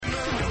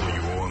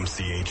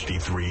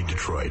HD3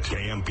 Detroit,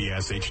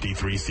 KMPS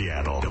HD3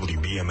 Seattle,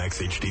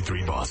 WBMX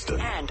HD3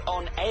 Boston. And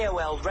on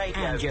AOL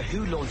Radio and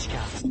Yahoo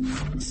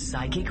Launchcast.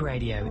 Psychic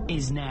Radio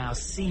is now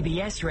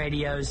CBS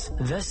Radio's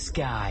The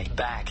Sky.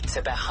 Back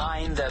to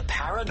Behind the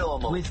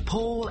Paranormal with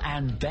Paul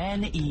and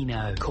Ben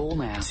Eno. Call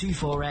now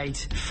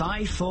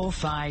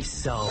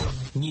 248-545-SOUL.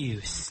 New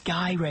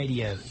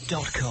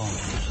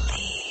skyradio.com.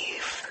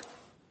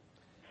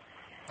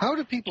 How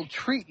do people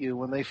treat you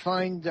when they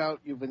find out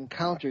you've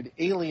encountered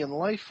alien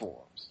life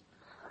forms?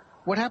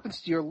 What happens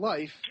to your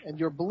life and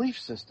your belief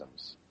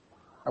systems?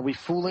 Are we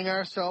fooling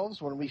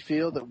ourselves when we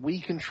feel that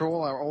we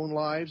control our own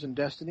lives and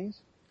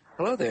destinies?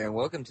 Hello there, and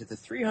welcome to the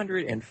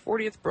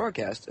 340th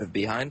broadcast of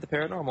Behind the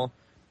Paranormal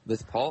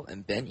with Paul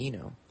and Ben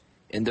Eno.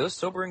 And those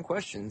sobering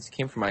questions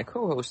came from my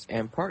co-host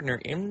and partner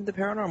in the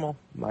paranormal,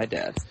 my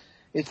dad.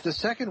 It's the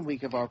second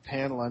week of our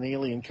panel on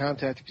alien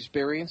contact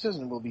experiences,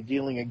 and we'll be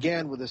dealing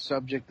again with a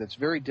subject that's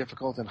very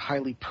difficult and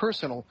highly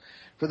personal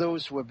for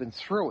those who have been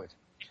through it.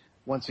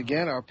 Once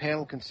again, our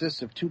panel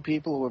consists of two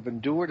people who have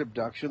endured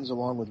abductions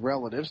along with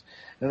relatives,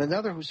 and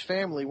another whose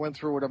family went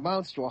through what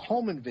amounts to a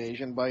home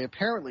invasion by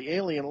apparently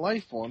alien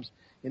life forms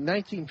in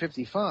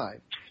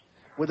 1955.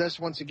 With us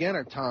once again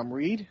are Tom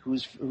Reed,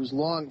 whose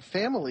long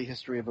family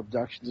history of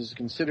abductions is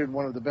considered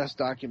one of the best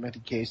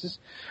documented cases.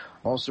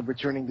 Also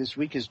returning this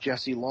week is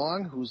Jesse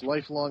Long, whose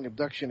lifelong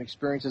abduction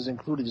experiences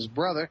included his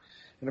brother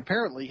and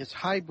apparently his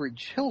hybrid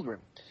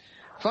children.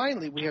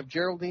 Finally, we have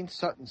Geraldine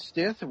Sutton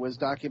Stith, who has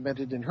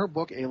documented in her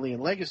book,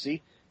 Alien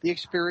Legacy, the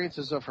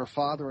experiences of her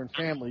father and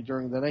family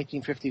during the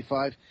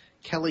 1955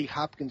 Kelly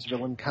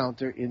Hopkinsville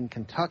encounter in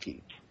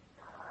Kentucky.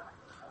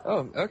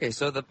 Oh, okay,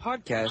 so the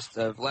podcast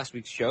of last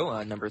week's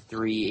show, number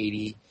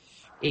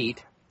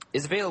 388,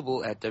 is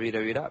available at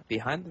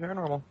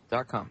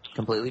www.behindtheparanormal.com,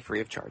 completely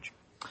free of charge.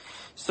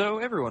 So,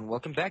 everyone,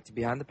 welcome back to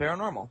Behind the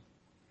Paranormal.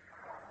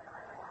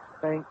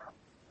 Thanks.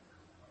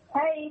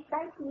 Hey,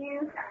 thank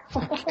you.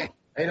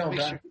 Hey, don't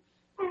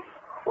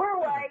We're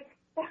awake.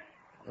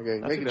 Okay,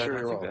 Not making too bad, sure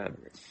not you're too all. bad.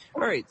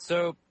 All right,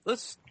 so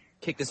let's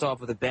kick this off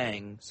with a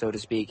bang, so to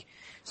speak.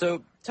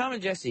 So, Tom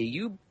and Jesse,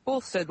 you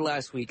both said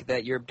last week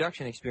that your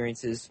abduction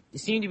experiences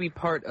seem to be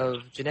part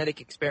of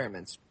genetic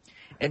experiments.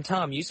 And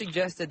Tom, you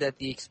suggested that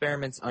the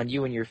experiments on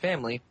you and your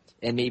family,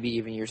 and maybe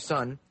even your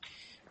son,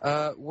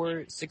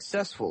 were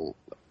successful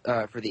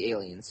for the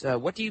aliens.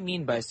 What do you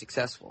mean by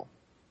successful?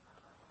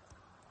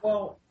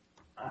 Well,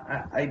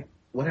 I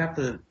would have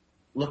to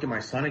look at my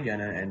son again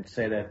and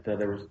say that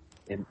there was,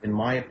 in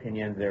my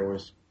opinion, there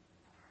was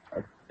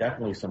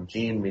definitely some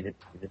gene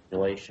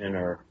manipulation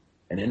or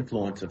an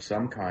influence of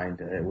some kind.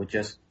 It would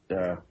just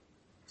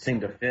seem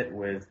to fit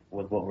with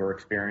what we're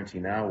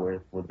experiencing now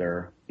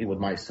with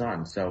my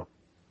son. So,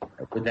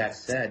 with that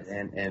said,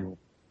 and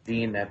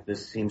being that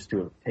this seems to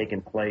have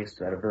taken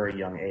place at a very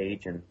young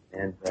age, and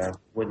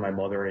with my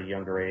mother at a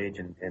younger age,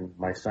 and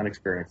my son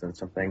experiencing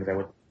some things,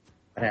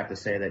 I'd have to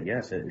say that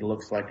yes, it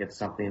looks like it's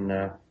something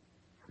that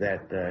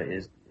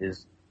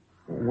is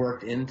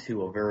worked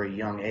into a very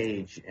young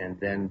age, and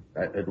then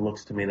it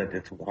looks to me that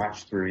it's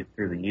watched through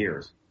the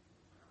years.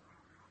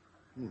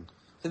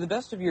 To the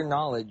best of your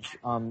knowledge,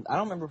 I don't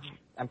remember.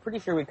 I'm pretty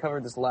sure we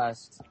covered this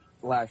last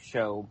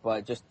show,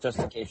 but just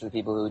in case for the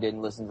people who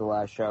didn't listen to the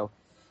last show,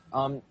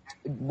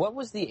 what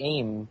was the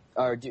aim,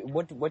 or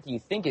what do you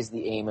think is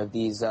the aim of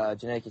these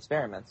genetic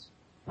experiments?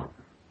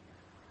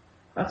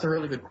 That's a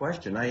really good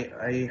question.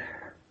 It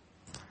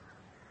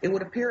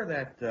would appear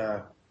that,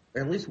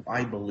 or at least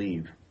I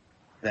believe,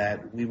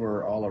 that we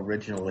were all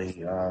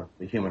originally,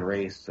 the human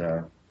race,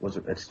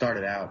 it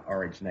started out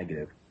Rh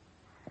negative,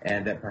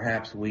 and that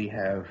perhaps we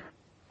have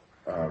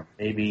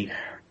maybe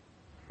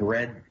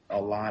bred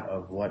a lot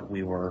of what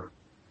we were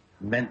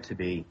meant to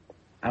be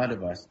out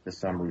of us to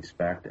some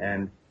respect,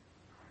 and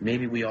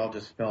maybe we all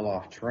just fell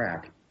off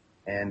track.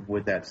 And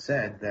with that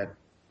said, that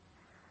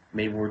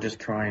maybe we're just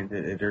trying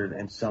to,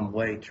 in some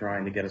way,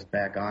 trying to get us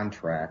back on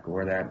track,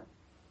 or that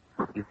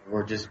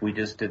we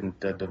just didn't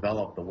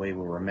develop the way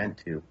we were meant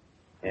to.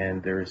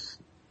 And there's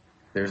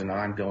an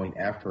ongoing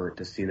effort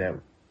to see that,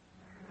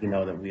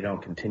 that we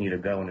don't continue to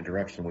go in the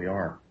direction we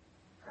are.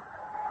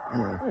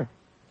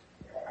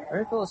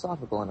 Very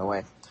philosophical in a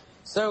way.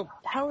 So,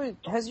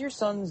 has your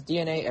son's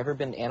DNA ever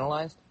been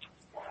analyzed?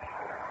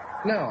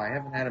 No, I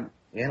haven't had him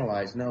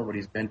analyzed. No, but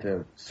he's been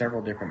to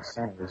several different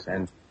centers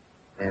and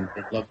been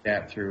looked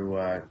at through,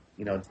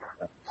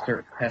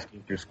 certain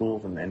testing through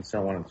schools and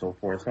so on and so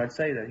forth. So I'd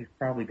say that he's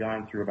probably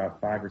gone through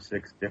about 5 or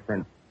 6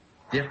 different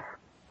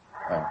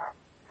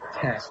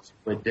tests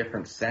with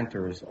different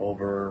centers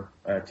over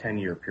a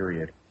 10-year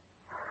period.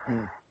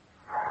 All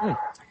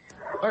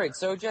right,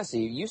 so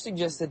Jesse, you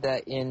suggested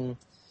that in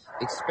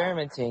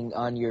experimenting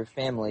on your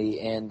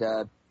family and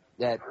that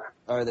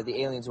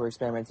the aliens were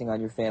experimenting on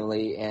your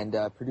family and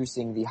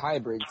producing the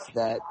hybrids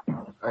that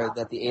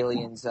the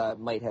aliens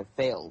might have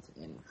failed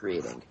in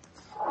creating.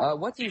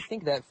 What do you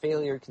think that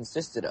failure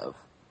consisted of?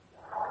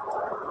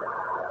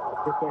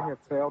 If they had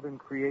failed in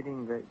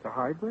creating the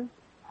hybrid?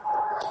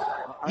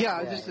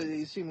 Yeah,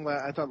 it seemed.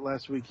 I thought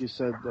last week you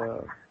said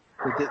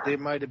There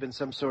might have been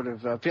some sort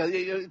of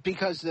failure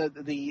because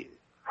the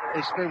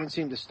experiment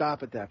seemed to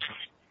stop at that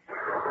point.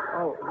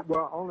 Oh,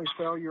 well, only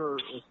failure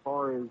as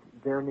far as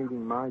they're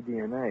needing my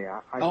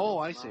DNA.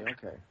 I see.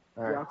 Okay.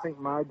 All right. Yeah, I think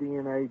my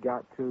DNA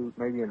got to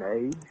maybe an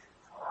age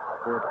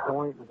or a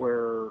point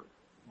where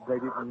they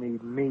didn't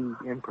need me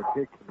in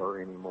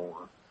particular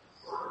anymore.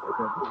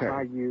 Okay.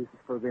 My use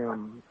for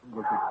them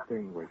was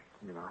extinguished,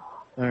 you know.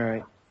 All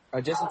right.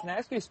 Jesse, can I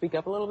ask you to speak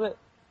up a little bit?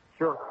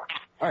 Sure.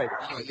 All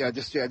right.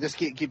 Just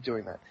keep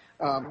doing that.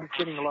 I'm just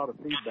getting a lot of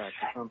feedback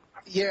or something.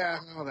 Yeah,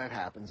 well, that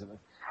happens. You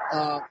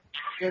have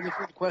any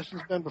further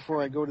questions, Ben,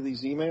 before I go to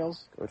these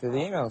emails? Go to the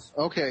emails.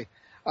 Okay.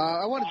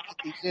 I wanted to get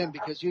these in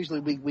because usually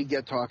we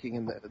get talking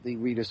and the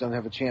readers don't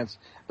have a chance.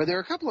 But there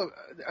are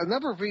a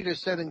number of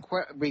readers sent in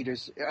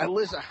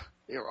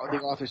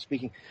the author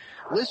speaking,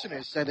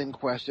 listeners sent in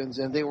questions,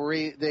 and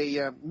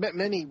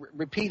many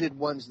repeated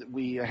ones that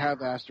we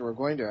have asked or are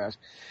going to ask.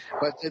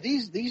 But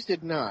these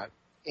did not.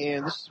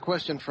 And this is a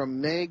question from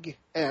Meg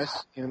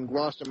S. in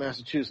Gloucester,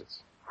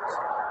 Massachusetts.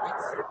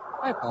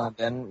 Hi, Paul and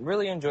Ben.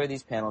 Really enjoy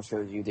these panel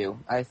shows you do.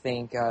 I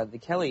think the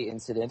Kelly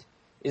incident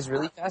is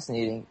really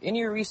fascinating. In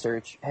your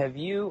research, have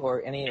you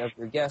or any of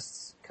your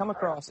guests come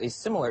across a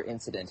similar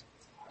incident?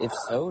 If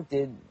so,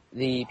 did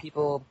the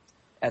people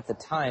at the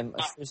time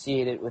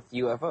associate it with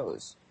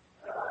UFOs?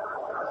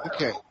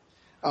 Okay.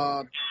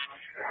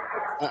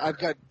 I've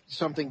got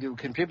something to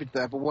contribute to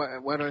that, but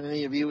why don't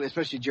any of you,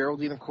 especially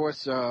Geraldine, of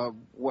course, have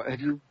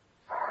you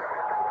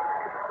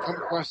come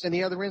across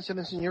any other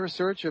incidents in your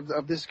research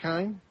of this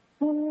kind?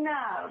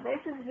 No, this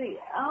is the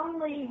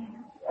only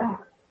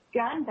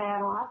gun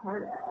battle I've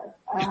heard of.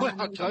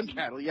 Gun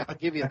battle, yeah, I'll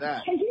give you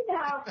that. You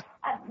know,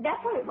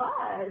 that's what it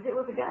was. It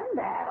was a gun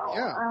battle.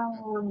 Yeah.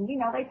 You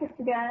know, they took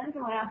the guns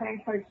and went out there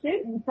and started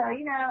shooting. So,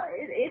 you know,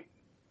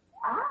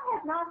 I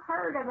have not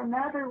heard of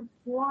another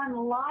one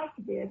like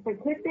this. There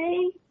could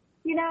be,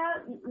 you know,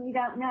 you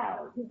don't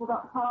know. People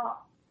don't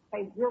talk.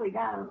 They really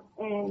don't.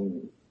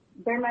 And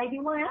there may be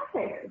one out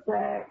there.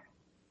 But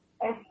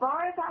as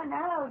far as I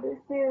know, this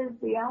is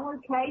the only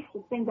case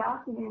that's been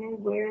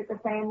documented where the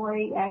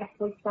family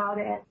actually shot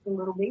at the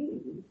little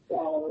baby.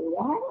 So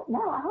I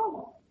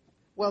haven't.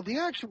 Well, the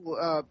actual,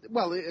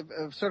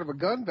 sort of a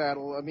gun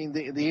battle, I mean,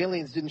 the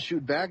aliens didn't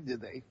shoot back, did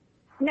they?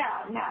 No,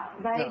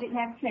 they didn't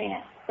have a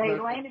chance. They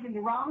landed in the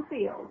wrong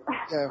field.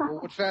 Yeah,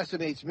 well, what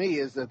fascinates me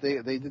is that they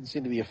didn't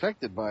seem to be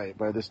affected by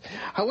this.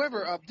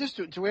 However, just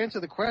to answer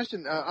the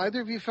question,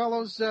 either of you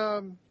fellows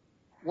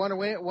want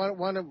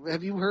to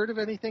have you heard of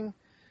anything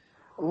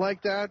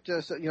like that?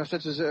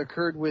 Such as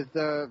occurred with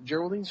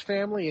Geraldine's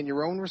family in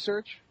your own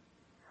research?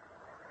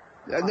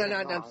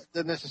 Not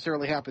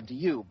necessarily happened to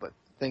you, but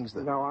things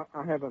that. No,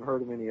 I haven't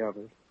heard of any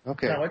others.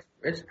 Okay. No,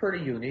 it's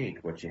pretty unique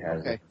what she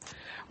has. Okay.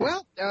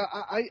 Well,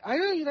 I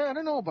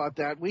don't know about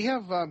that. We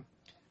have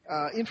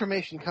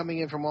information coming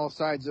in from all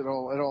sides at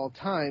all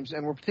times,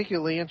 and we're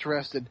particularly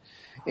interested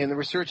in the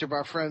research of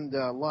our friend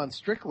Lon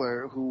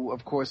Strickler, who,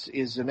 of course,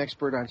 is an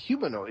expert on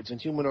humanoids and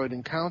humanoid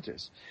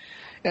encounters.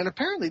 And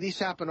apparently these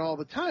happen all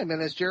the time,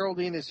 and as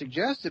Geraldine has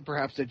suggested,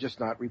 perhaps they're just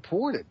not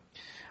reported.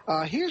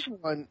 Here's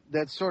one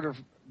that's sort of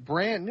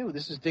brand new.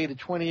 This is dated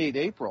 28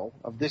 April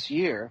of this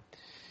year,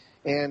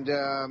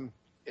 and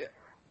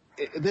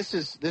this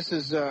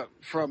is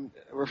from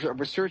a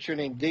researcher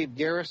named Dave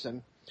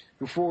Garrison,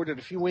 who forwarded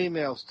a few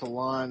emails to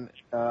Lon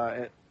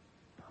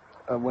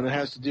when it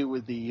has to do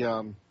with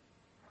the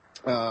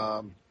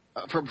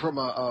from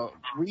a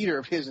reader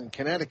of his in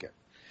Connecticut.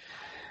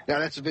 Now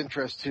that's of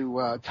interest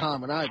to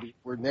Tom and I.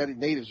 We're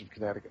natives of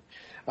Connecticut.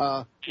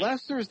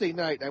 Last Thursday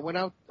night, I went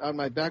out on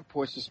my back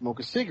porch to smoke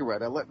a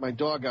cigarette. I let my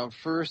dog out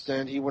first,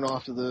 and he went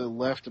off to the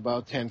left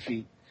about 10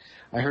 feet.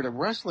 I heard a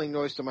rustling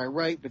noise to my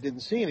right, but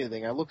didn't see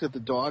anything. I looked at the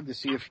dog to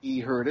see if he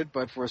heard it,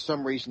 but for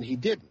some reason he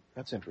didn't.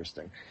 That's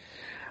interesting.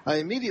 I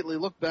immediately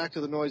looked back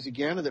to the noise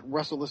again, and it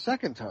rustled a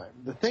second time.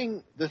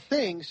 The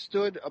thing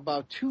stood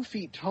about 2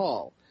 feet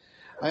tall.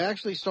 I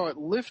actually saw it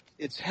lift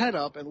its head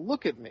up and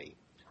look at me.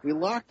 We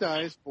locked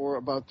eyes for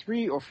about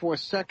 3 or 4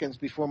 seconds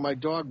before my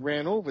dog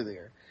ran over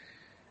there.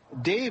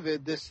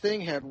 David, this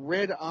thing had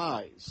red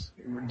eyes.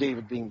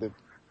 David being the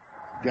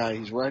guy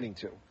he's writing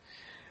to.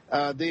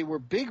 They were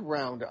big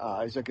round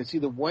eyes. I could see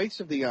the whites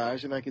of the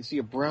eyes, and I could see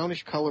a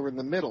brownish color in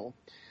the middle.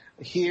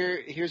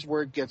 Here's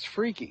where it gets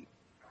freaky.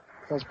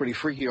 Sounds pretty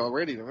freaky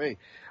already to me.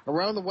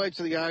 Around the whites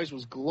of the eyes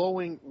was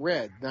glowing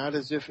red, not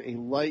as if a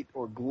light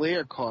or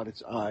glare caught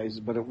its eyes,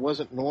 but it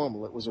wasn't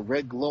normal. It was a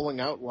red glowing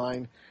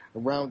outline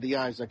around the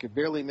eyes. I could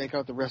barely make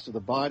out the rest of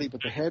the body,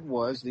 but the head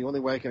was. The only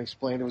way I can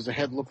explain it was the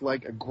head looked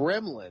like a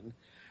gremlin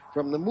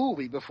from the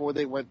movie before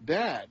they went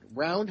bad.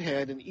 Round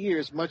head and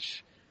ears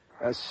much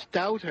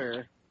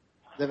stouter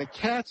than a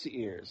cat's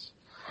ears.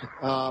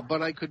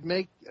 But I could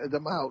make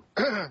them out.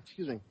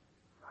 Excuse me.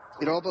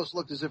 It almost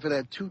looked as if it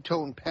had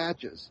two-tone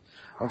patches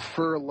of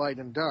fur, light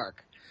and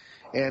dark.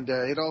 And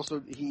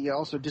he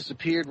also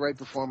disappeared right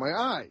before my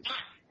eyes.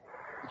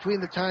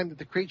 Between the time that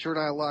the creature and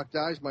I locked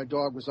eyes, my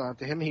dog was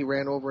onto him. He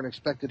ran over and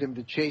expected him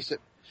to chase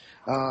it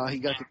He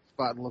got to the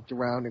spot and looked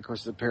around, and of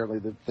course, apparently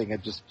the thing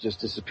had just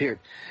disappeared.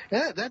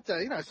 And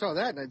I saw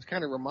that, and it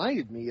kind of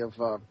reminded me of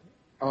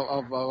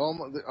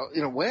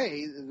in a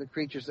way, the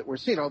creatures that we're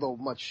seeing, although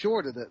much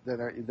shorter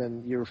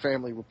than your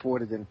family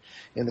reported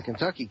in the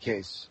Kentucky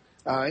case.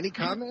 Any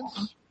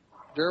comments,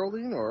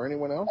 Geraldine, or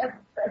anyone else?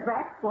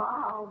 That's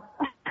wild.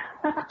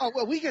 Oh,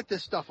 well, we get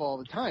this stuff all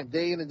the time,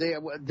 day in and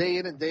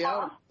day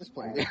out at this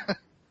point.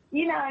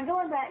 And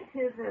going back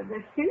to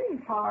the shooting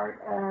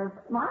part of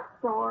my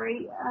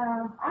story,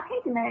 I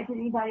can't imagine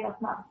anybody else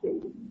not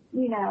shooting.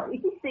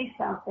 If you see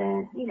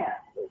something,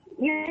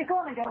 you're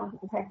going to go into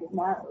protective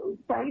mode.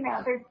 So,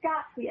 there's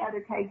got to be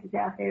other cases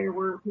out there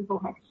where people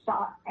have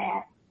shot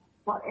at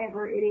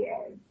whatever it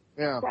is.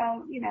 Yeah.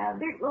 So,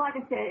 like I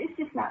said, it's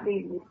just not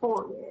being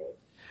reported.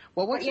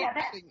 Well, what's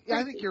interesting,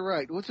 I think you're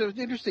right. What's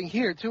interesting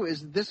here, too,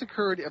 is this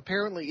occurred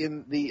apparently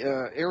in the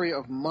area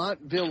of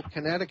Montville,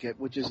 Connecticut,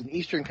 which is in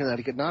eastern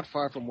Connecticut, not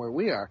far from where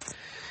we are.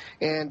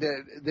 And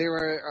there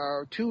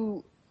are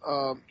two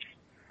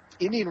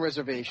Indian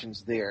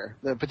reservations there,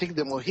 particularly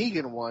the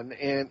Mohegan one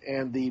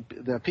and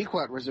the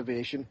Pequot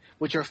Reservation,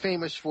 which are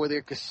famous for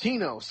their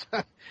casinos.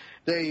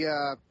 They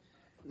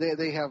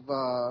have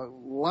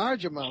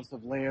large amounts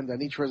of land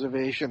on each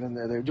reservation, and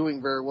they're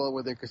doing very well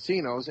with their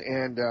casinos.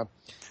 And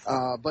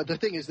but the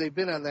thing is, they've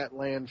been on that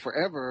land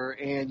forever,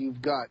 and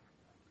you've got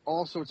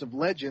all sorts of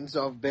legends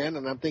of Ben.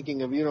 And I'm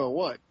thinking of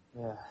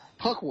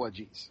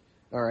Pukwudgies.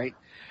 All right,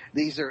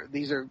 these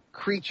are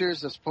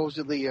creatures that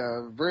supposedly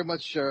very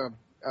much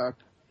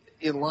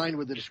in line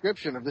with the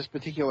description of this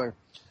particular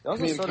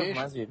communication. Also sort of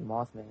reminds me of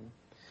Mothman.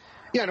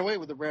 Yeah, in a way,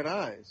 with the red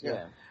eyes.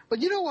 Yeah. But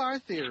our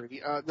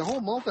theory, the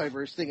whole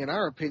multiverse thing, in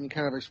our opinion,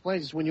 kind of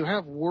explains is when you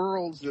have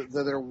worlds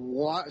that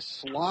are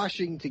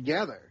sloshing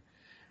together,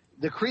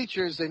 the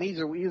creatures in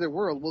either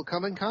world will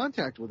come in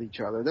contact with each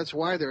other. That's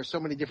why there are so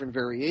many different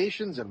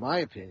variations, in my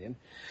opinion,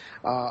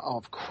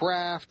 of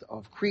craft,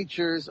 of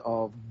creatures,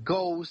 of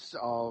ghosts,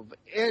 of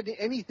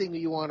anything that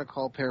you want to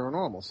call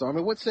paranormal. So,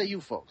 what say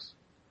you folks?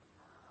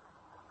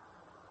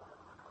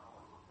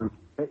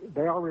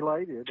 They are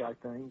related, I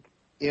think.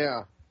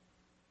 Yeah.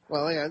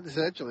 Well, yeah,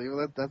 essentially,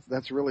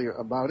 that's really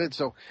about it.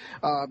 So,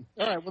 all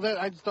right. Well,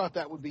 I just thought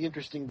that would be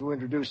interesting to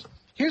introduce.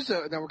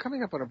 Now we're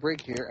coming up on a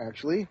break here.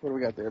 Actually, what do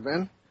we got there,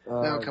 Ben? We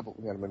got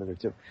a minute or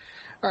two.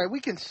 All right, we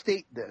can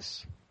state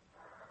this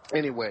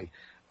anyway.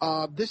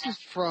 This is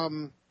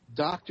from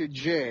Dr.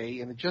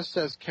 J, and it just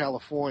says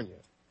California.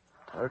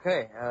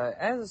 Okay.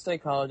 As a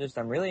psychologist,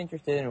 I'm really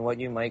interested in what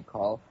you might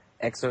call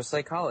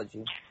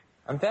exopsychology.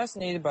 I'm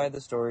fascinated by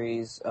the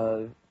stories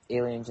of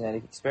alien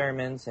genetic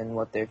experiments and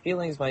what their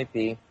feelings might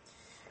be.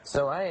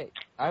 So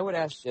I would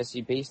ask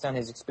Jesse, based on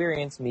his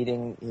experience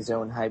meeting his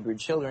own hybrid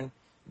children,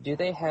 do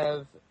they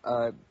have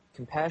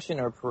compassion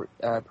or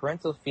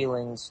parental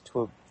feelings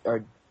do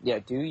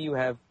you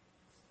have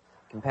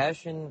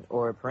compassion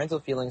or parental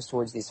feelings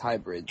towards these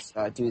hybrids?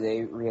 Do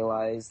they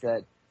realize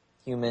that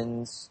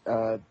humans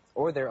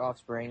or their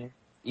offspring,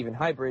 even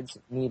hybrids,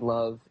 need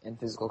love and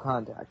physical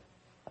contact?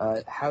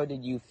 How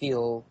did you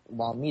feel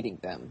while meeting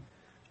them?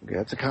 Okay,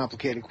 that's a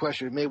complicated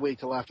question. It may wait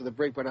till after the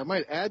break, but I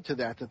might add to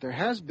that there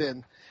has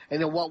been,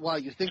 and while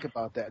you think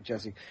about that,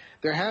 Jesse,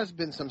 there has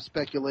been some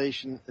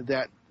speculation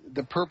that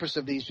the purpose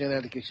of these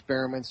genetic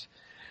experiments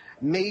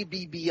may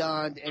be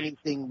beyond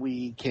anything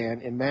we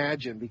can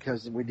imagine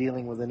because we're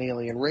dealing with an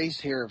alien race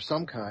here of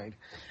some kind.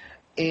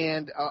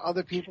 And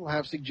other people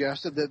have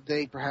suggested that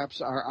they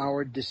perhaps are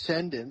our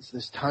descendants.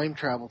 This time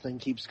travel thing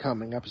keeps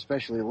coming up,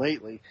 especially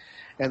lately.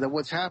 And that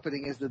what's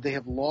happening is that they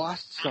have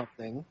lost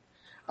something,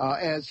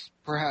 as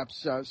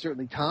perhaps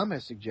certainly Tom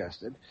has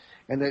suggested,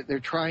 and that they're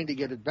trying to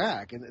get it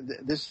back. And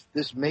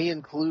this may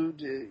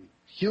include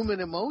human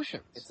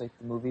emotions. It's like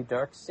the movie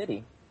Dark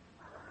City.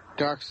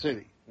 Dark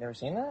City. Never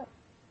seen that?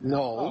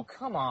 No. Oh,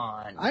 come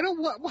on. I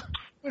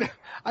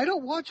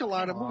don't watch a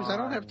lot of movies. I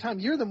don't have time.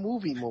 You're the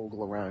movie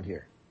mogul around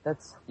here.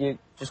 You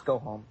just go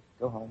home.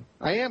 Go home.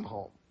 I am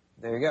home.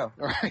 There you go.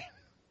 All right.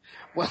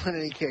 Well, in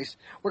any case,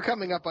 we're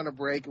coming up on a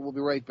break, and we'll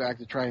be right back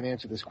to try and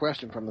answer this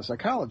question from the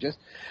psychologist.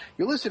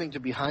 You're listening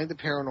to Behind the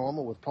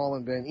Paranormal with Paul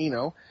and Ben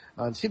Eno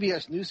on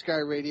CBS New Sky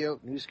Radio,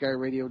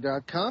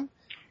 newskyradio.com.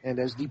 And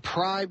as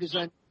deprived as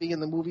I'm being in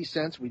the movie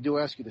sense, we do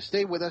ask you to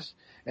stay with us,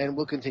 and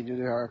we'll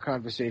continue our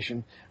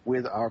conversation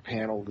with our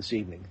panel this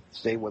evening.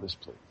 Stay with us,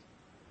 please.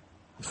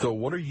 So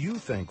what are you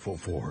thankful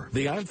for?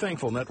 The I'm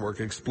Thankful Network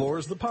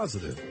explores the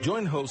positive.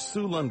 Join host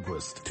Sue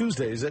Lundquist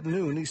Tuesdays at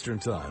noon Eastern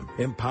Time.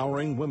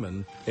 Empowering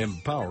women,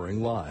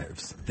 empowering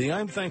lives. The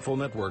I'm Thankful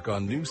Network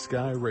on New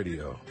Sky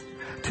Radio.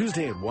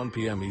 Tuesday at 1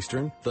 p.m.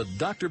 Eastern, The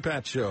Dr.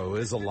 Pat Show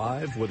is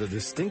alive with a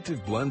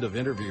distinctive blend of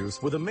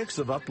interviews with a mix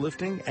of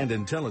uplifting and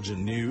intelligent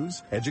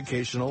news,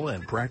 educational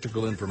and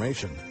practical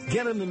information.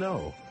 Get in the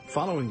know.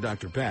 Following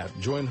Dr. Pat,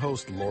 join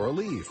host Laura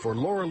Lee for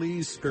Laura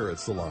Lee's Spirit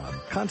Salon.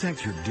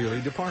 Contact your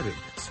dearly departed,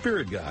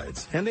 spirit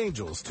guides, and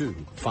angels to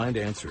find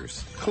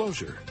answers,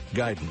 closure,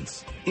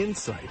 guidance,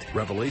 insight,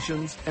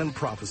 revelations, and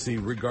prophecy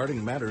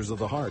regarding matters of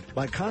the heart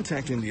by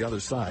contacting the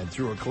other side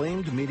through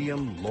acclaimed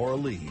medium Laura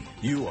Lee.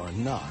 You are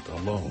not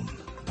alone.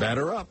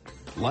 Batter up.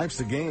 Life's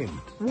a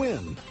game.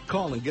 Win.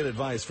 Call and get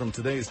advice from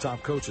today's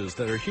top coaches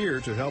that are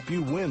here to help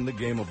you win the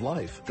game of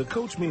life. The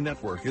Coach Me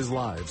Network is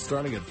live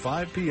starting at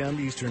 5 p.m.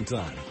 Eastern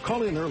Time.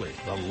 Call in early.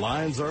 The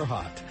lines are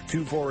hot.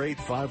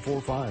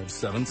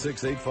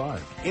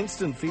 248-545-7685.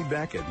 Instant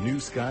feedback at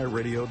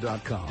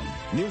newskyradio.com.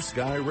 New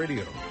Sky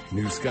Radio.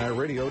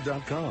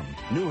 newskyradio.com.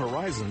 New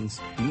horizons,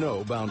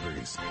 no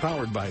boundaries.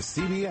 Powered by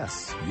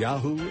CBS,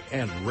 Yahoo,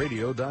 and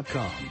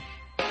radio.com.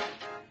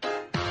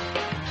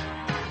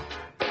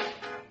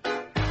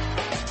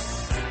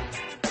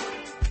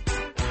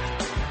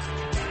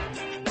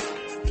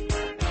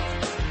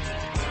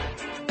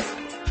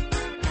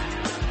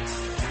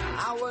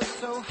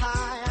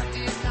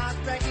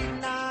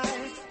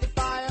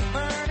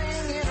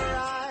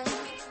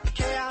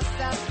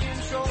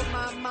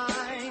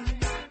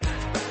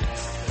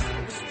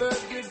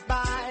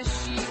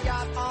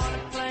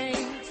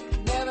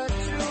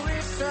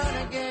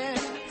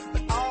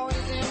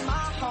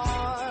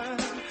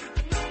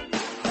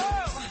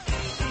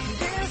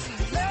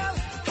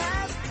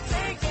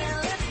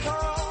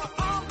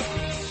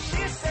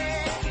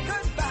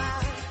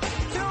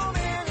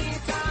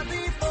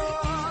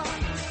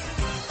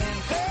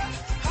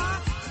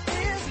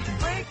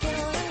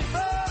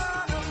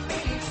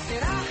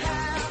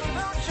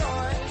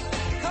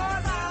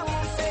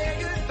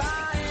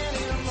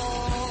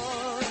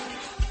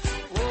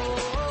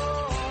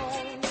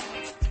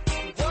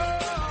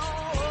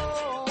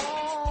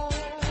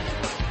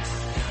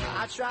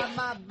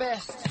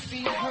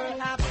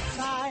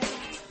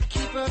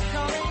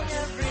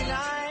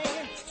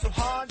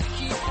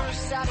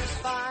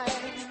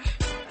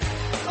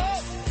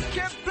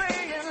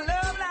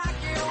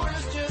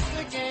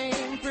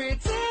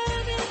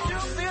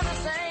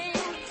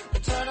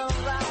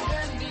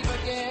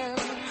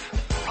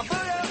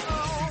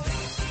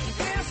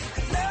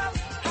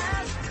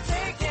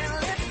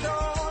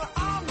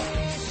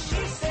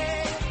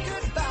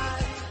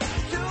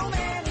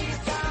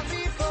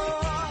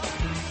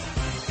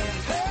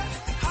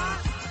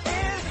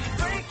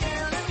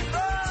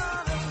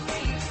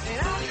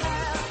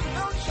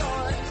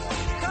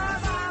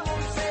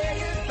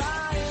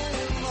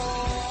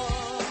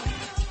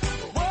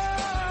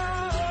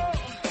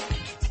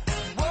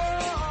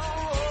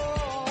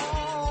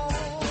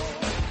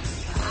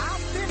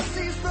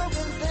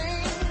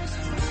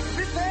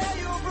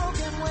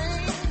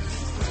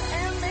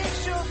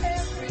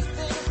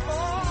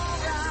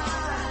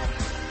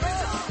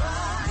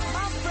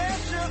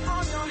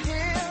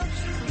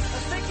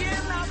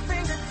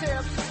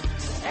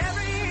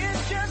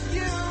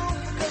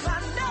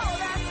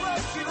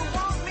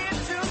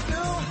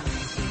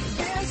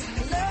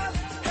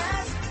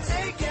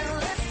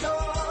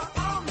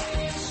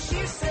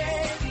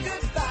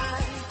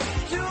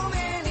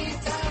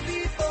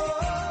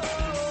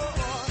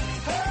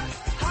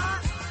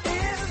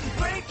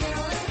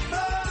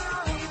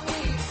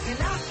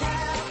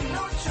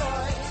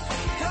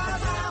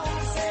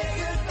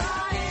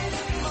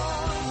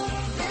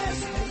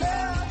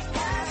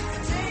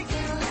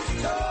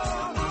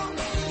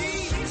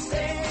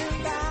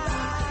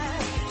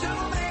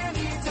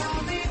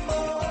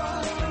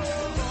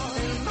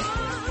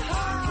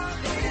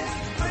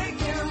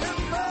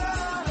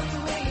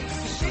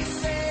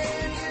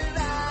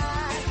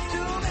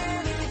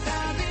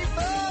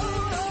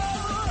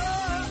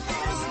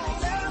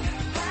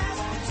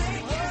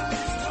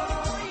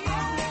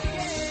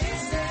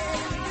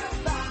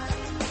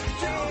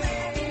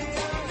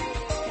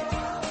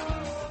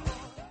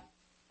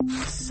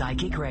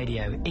 Psychic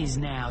Radio is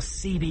now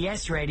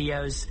CBS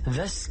Radio's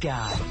The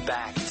Sky.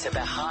 Back to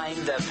Behind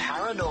the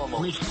Paranormal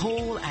with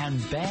Paul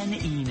and Ben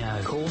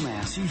Eno. Call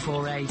now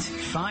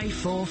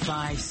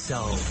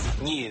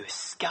 248-545-SOUL. New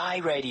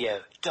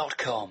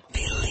skyradio.com.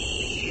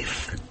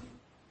 Believe.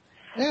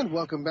 And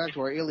welcome back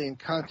to our Alien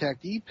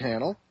Contactee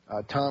panel.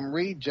 Tom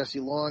Reed, Jesse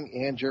Long,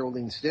 and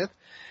Geraldine Stith.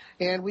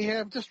 And we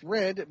have just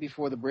read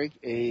before the break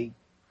a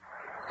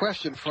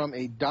question from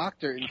a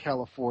doctor in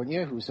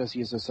California who says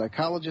he is a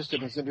psychologist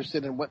and is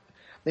interested in what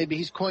maybe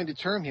he's coined a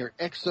term here,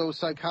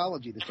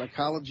 exopsychology, the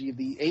psychology of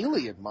the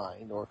alien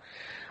mind, or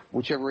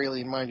whichever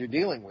alien mind you're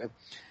dealing with.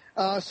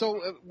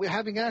 So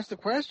having asked the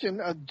question,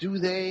 do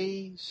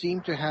they seem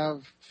to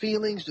have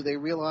feelings? Do they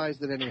realize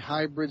that any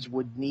hybrids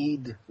would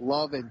need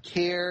love and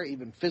care,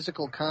 even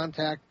physical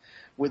contact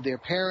with their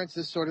parents,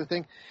 this sort of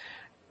thing?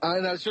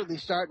 And I'll certainly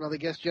start, well, I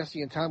guess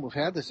Jesse and Tom have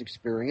had this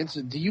experience.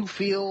 Did you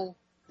feel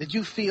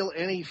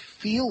any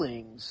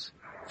feelings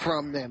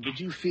from them? Did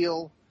you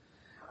feel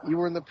you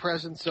were in the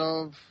presence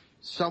of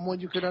someone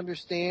you could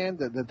understand,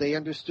 that they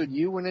understood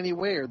you in any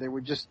way, or they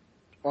were just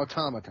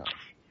automatons?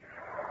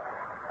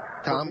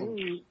 Tom?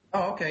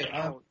 Oh, okay.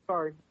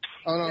 Sorry.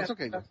 Oh, no, it's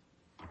okay.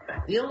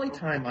 The only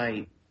time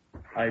I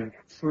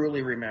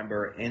truly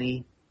remember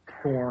any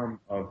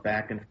form of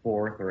back and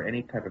forth or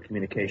any type of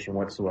communication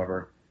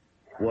whatsoever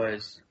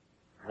was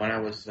when I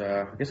was,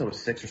 I guess I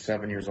was 6 or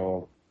 7 years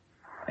old,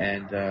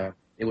 and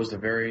it was the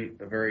very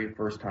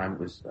first time. It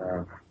was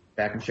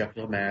back in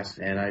Sheffield, Mass,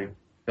 and I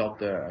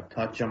felt a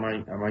touch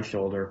on my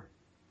shoulder,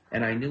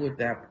 and I knew at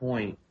that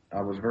point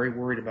I was very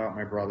worried about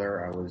my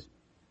brother. I was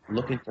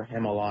looking for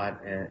him a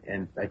lot,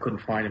 and I couldn't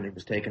find him. He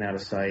was taken out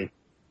of sight,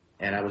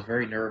 and I was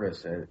very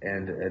nervous.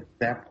 And at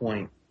that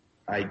point,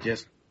 I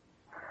just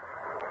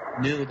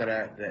knew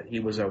that he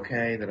was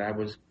okay, that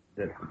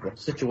the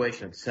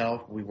situation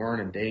itself, we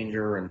weren't in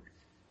danger, and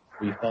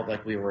we felt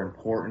like we were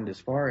important. As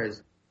far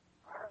as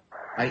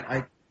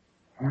I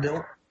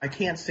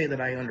can't say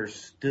that I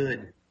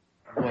understood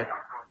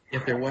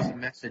if there was a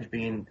message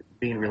being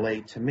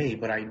relayed to me,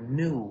 but I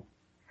knew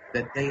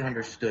that they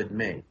understood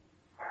me.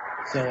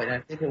 So, and I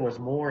think it was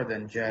more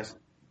than just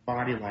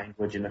body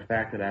language and the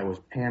fact that I was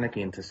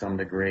panicking to some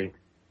degree.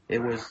 It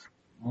was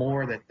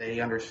more that they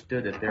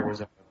understood that there was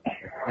a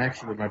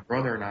connection with my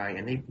brother and I,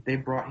 and they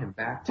brought him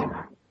back to me.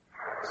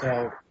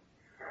 So,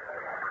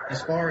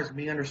 as far as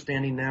me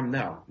understanding them,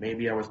 no.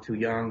 Maybe I was too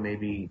young,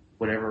 maybe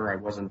whatever, I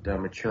wasn't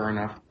mature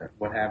enough,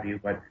 what have you,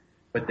 but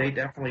they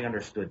definitely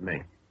understood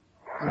me.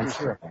 I'm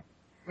sure.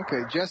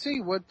 Okay,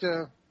 Jesse, what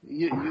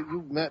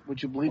you met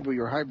what you believe were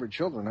your hybrid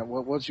children.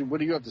 What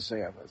do you have to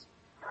say on this?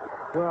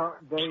 Well,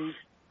 they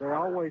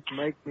always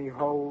make me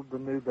hold the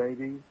new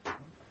babies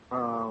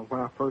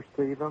when I first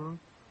see them.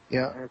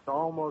 Yeah. And it's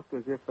almost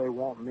as if they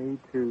want me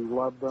to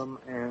love them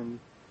and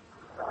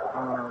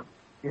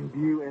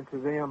imbue into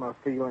them a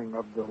feeling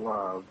of the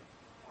love.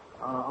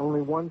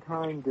 Only one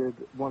time did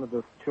one of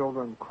the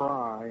children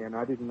cry, and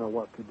I didn't know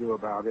what to do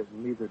about it,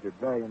 and neither did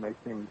they, and they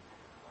seemed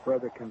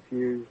rather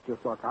confused,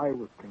 just like I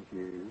was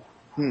confused.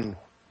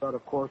 But,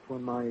 of course,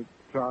 when my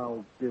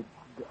child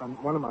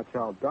one of my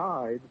child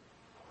died,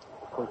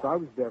 of course, I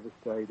was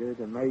devastated,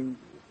 and they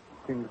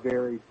seemed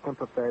very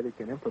sympathetic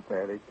and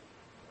empathetic.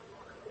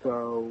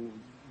 So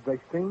they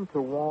seem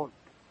to want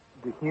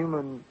the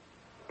human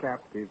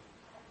captive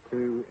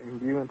to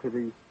imbue into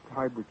these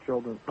hybrid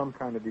children some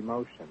kind of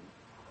emotion.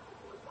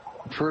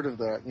 I've heard of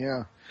that,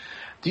 yeah.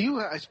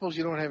 I suppose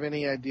you don't have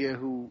any idea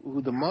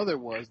who the mother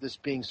was, this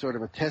being sort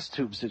of a test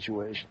tube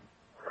situation?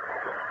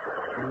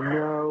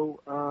 No,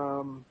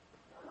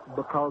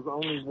 because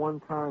only one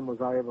time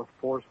was I ever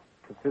forced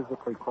to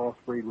physically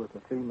crossbreed with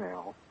a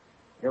female.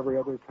 Every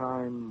other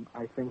time,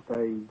 I think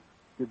they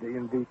did the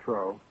in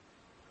vitro.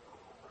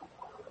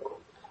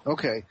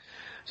 Okay.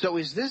 So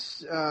is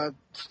this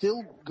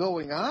still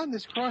going on,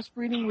 this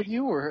crossbreeding with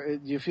you, or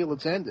do you feel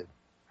it's ended?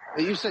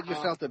 You said you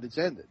felt that it's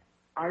ended.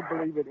 I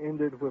believe it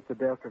ended with the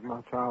death of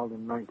my child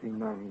in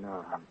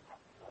 1999.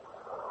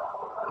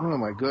 Oh,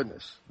 my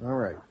goodness. All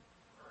right.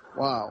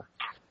 Wow.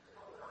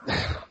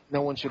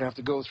 No one should have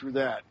to go through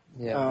that.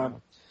 Yeah.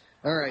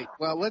 All right.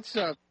 Well, let's...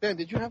 Ben,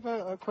 did you have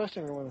a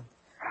question? Or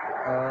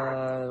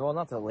well,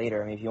 not till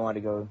later. I mean, if you want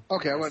to go...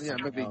 Okay,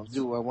 maybe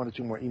do one or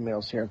two more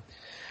emails here.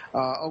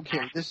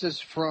 Okay, this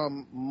is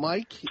from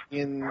Mike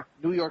in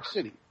New York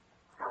City.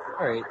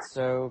 All right,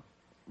 so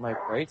Mike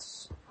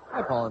writes,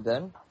 "Hi, Paul and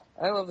Ben.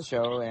 I love the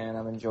show, and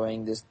I'm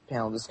enjoying this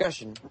panel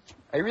discussion.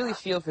 I really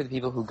feel for the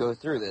people who go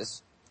through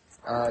this.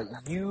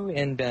 You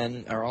and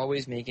Ben are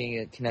always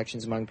making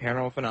connections among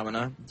paranormal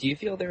phenomena. Do you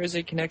feel there is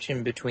a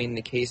connection between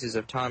the cases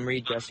of Tom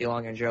Reed, Jesse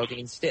Long, and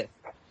Geraldine Stith?"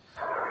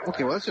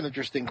 Okay, well, that's an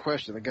interesting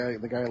question. The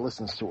guy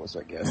listens to us,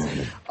 I guess.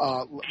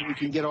 We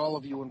can get all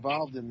of you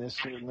involved in this,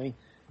 certainly.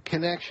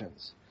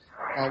 Connections.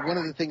 One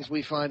of the things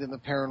we find in the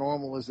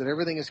paranormal is that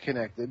everything is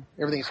connected.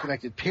 Everything is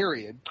connected,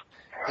 period.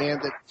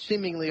 And that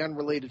seemingly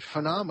unrelated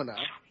phenomena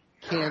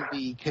can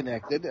be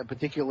connected,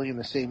 particularly in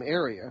the same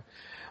area.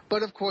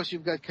 But, of course,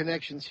 you've got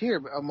connections here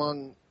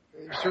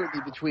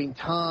certainly between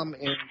Tom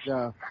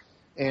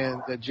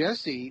and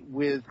Jesse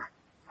with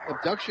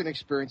abduction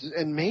experiences,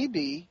 and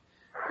maybe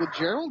with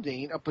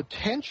Geraldine, a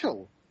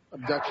potential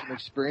abduction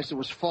experience that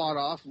was fought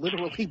off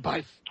literally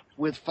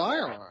with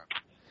firearms.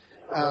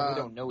 Well, we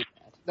don't know that.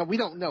 No, we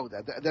don't know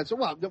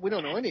that. We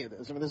don't know any of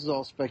this. I mean, this is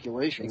all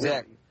speculation.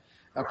 Exactly.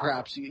 Really.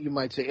 Perhaps you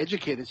might say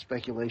educated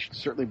speculation,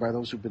 certainly by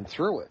those who've been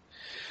through it.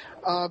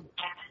 I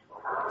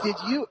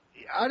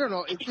don't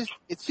know.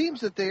 It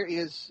seems that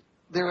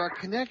there are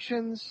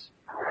connections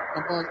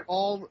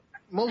among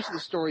most of the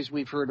stories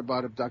we've heard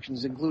about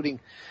abductions,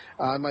 including,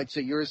 I might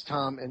say yours,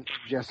 Tom, and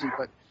Jesse,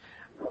 but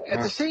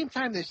at the same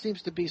time, there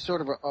seems to be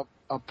sort of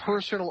a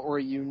personal or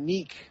a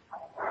unique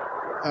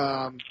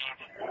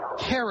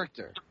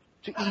character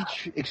to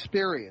each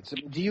experience.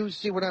 I mean, do you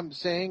see what I'm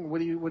saying? What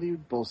do you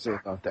both say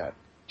about that?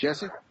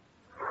 Jesse?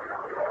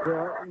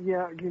 Well,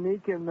 yeah,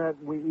 unique in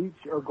that we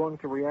each are going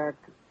to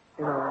react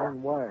in our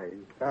own way.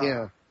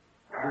 Yeah.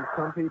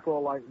 Some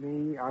people, like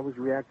me, I was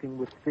reacting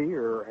with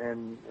fear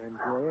and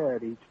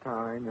dread each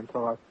time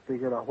until I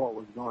figured out what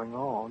was going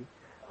on.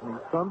 I mean,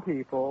 some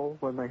people,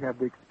 when they have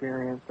the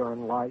experience, are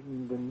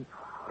enlightened and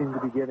seem to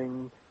be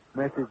getting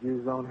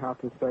messages on how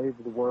to save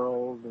the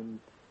world and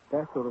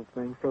that sort of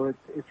thing. So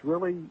it's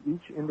really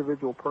each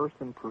individual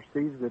person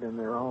perceives it in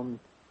their own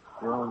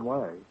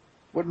way.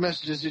 What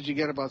messages did you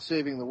get about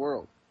saving the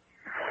world?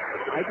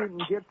 I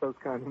didn't get those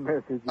kind of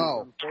messages,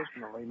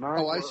 unfortunately. Mine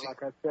I see.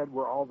 like I said,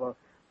 were all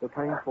the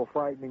painful,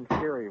 frightening,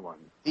 scary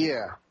ones.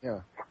 Yeah.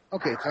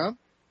 Okay, Tom?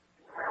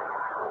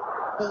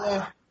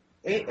 Well,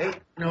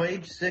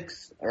 age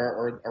 6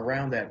 or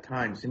around that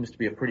time seems to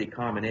be a pretty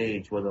common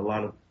age with a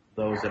lot of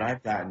those that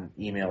I've gotten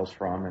emails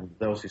from and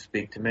those who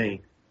speak to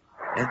me.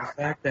 And the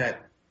fact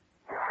that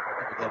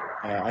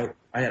I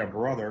had a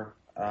brother,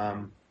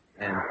 and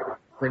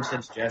for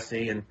instance,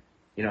 Jesse, and,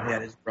 he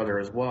had his brother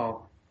as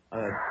well.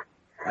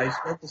 I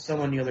spoke to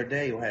someone the other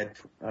day who had,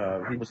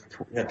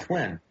 he had a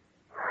twin.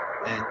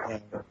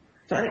 And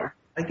so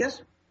I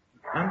guess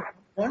I'm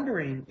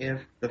wondering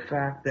if the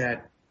fact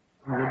that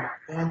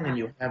when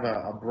you have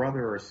a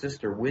brother or a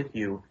sister with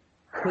you,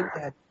 could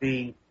that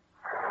be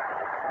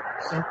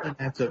something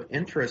that's of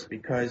interest?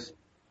 Because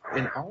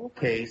in our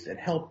case, it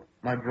helped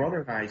my brother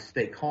and I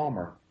stay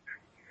calmer.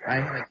 I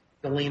had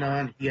to lean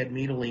on, he had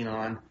me to lean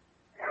on,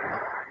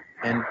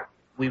 and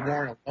we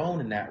weren't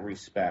alone in that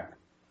respect.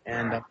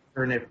 And I'm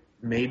wondering if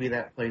maybe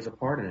that plays a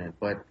part in it.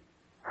 But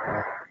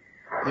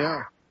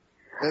yeah,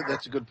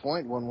 that's a good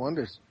point. One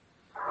wonders.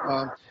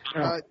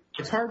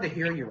 It's hard to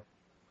hear you.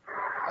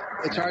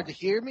 It's hard to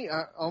hear me?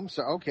 I'm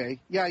sorry. Okay.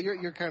 Yeah,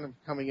 you're kind of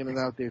coming in and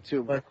out there,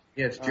 too. But,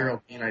 yeah, it's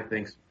Geraldine, I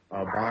think,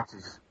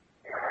 boxes.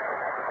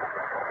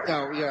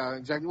 Oh, yeah,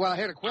 exactly. Well, I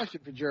had a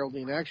question for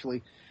Geraldine,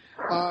 actually.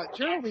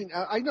 Geraldine,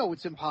 I know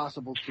it's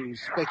impossible to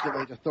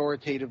speculate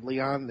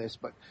authoritatively on this,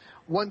 but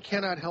one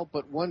cannot help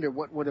but wonder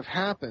what would have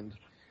happened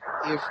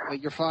if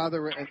your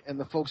father and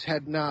the folks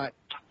had not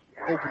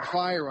opened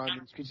fire on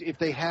them, because if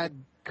they had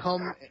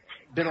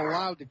been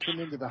allowed to come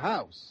into the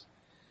house,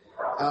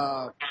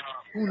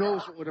 who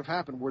knows what would have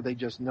happened? Were they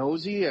just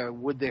nosy? Or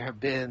would there have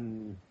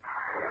been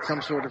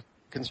some sort of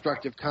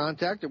constructive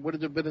contact? Or would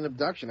it have been an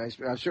abduction?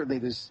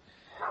 Certainly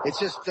it's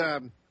just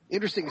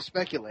interesting to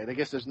speculate. I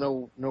guess there's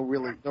no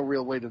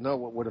real way to know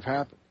what would have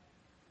happened.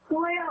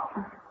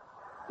 Well,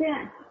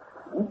 since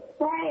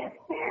they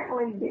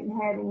apparently didn't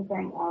have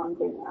anything on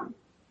them,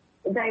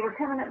 they were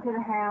coming up to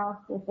the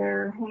house with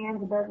their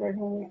hands above their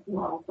head,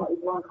 well, what you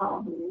want to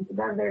call them, hands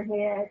above their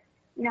head,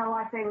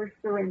 like they were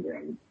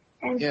surrendering.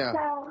 And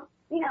so,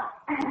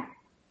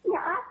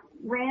 I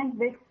ran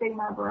this through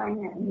my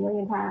brain a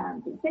million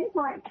times. It seems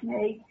like to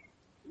me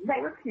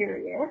they were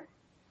curious.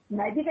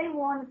 Maybe they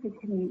wanted to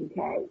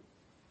communicate.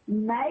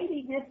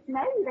 Maybe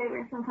they were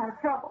in some kind of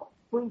trouble.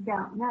 We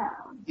don't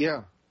know.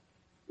 Yeah.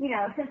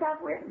 Since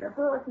I've written the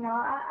book,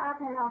 I've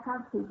had all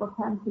kinds of people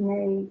come to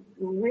me,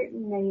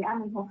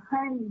 have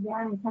hunted me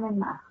down and come in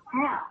my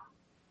house,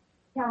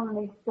 telling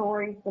me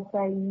stories that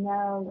they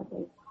know, that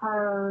they've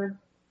heard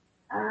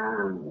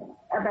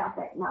about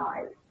that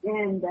night.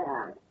 And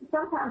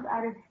sometimes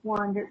I just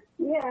wonder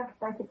if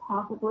they could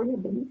possibly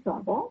have been in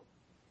trouble.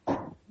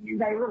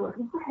 They were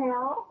looking for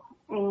help,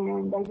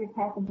 and they just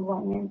happened to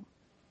land,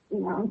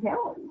 in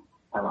Kelly,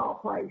 of all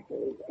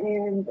places.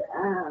 And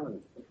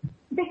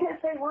because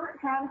they weren't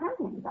trying to hurt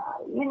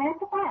anybody. And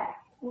that's a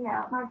fact.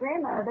 My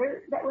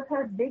grandmother, that was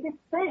her biggest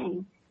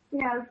thing. She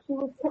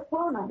was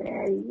pulling my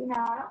daddy.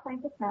 I don't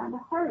think they're trying to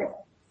hurt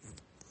us.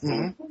 Mm-hmm.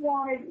 And she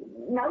wanted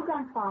no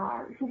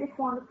gunfire. She just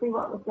wanted to see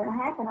what was going to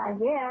happen, I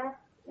guess.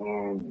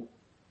 And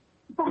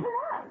but who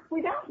knows?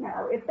 We don't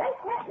know. If they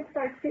had to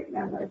start shooting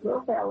on those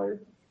little fellas,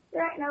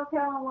 there ain't no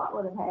telling what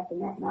would have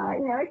happened that night.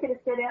 They could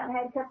have sat down and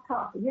had a cup of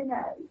coffee. Who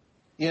knows?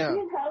 Yeah.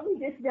 We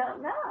just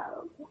don't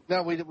know.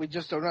 No, we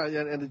just don't know.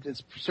 And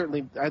it's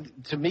certainly,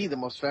 to me, the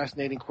most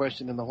fascinating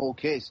question in the whole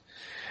case.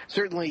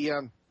 Certainly,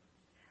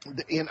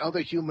 in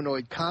other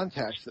humanoid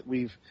contacts that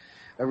we've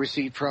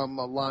received from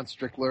Lon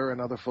Strickler and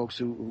other folks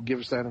who give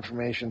us that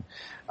information,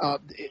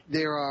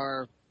 there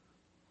are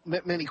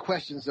many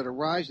questions that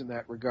arise in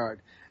that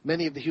regard.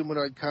 Many of the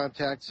humanoid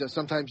contacts,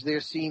 sometimes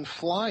they're seen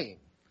flying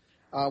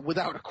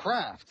without a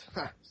craft,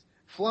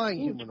 flying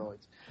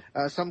humanoids.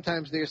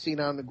 Sometimes they're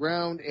seen on the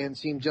ground and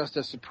seem just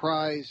as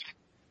surprised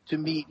to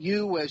meet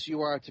you as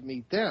you are to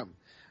meet them.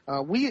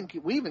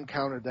 We've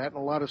encountered that in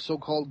a lot of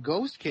so-called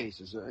ghost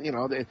cases.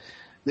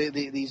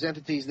 These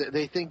entities,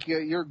 they think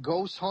you're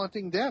ghost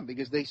haunting them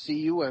because they see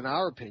you, in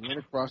our opinion,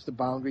 across the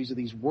boundaries of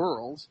these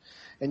worlds,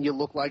 and you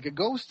look like a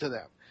ghost to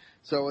them.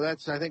 So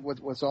that's, I think,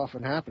 what's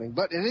often happening.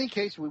 But in any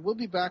case, we will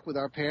be back with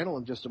our panel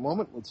in just a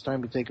moment. It's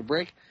time to take a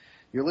break.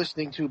 You're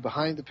listening to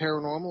Behind the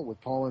Paranormal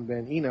with Paul and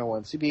Ben Eno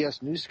on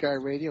CBS News Sky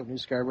Radio,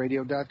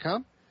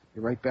 newskyradio.com.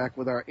 Be right back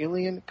with our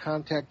alien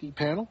contactee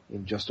panel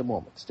in just a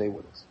moment. Stay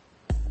with us.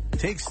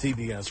 Take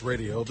CBS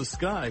Radio to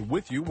Sky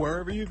with you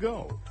wherever you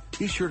go.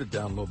 Be sure to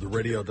download the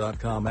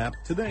radio.com app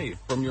today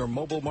from your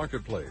mobile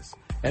marketplace.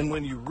 And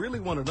when you really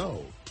want to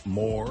know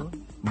more,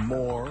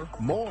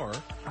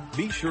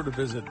 be sure to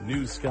visit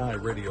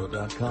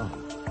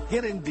newskyradio.com.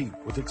 Get in deep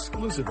with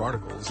exclusive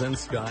articles and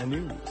Sky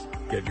News.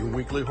 Get your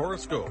weekly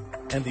horoscope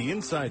and the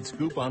inside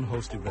scoop on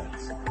host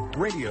events.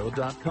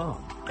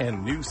 Radio.com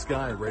and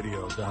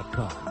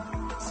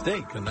newskyradio.com.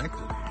 Stay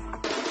connected.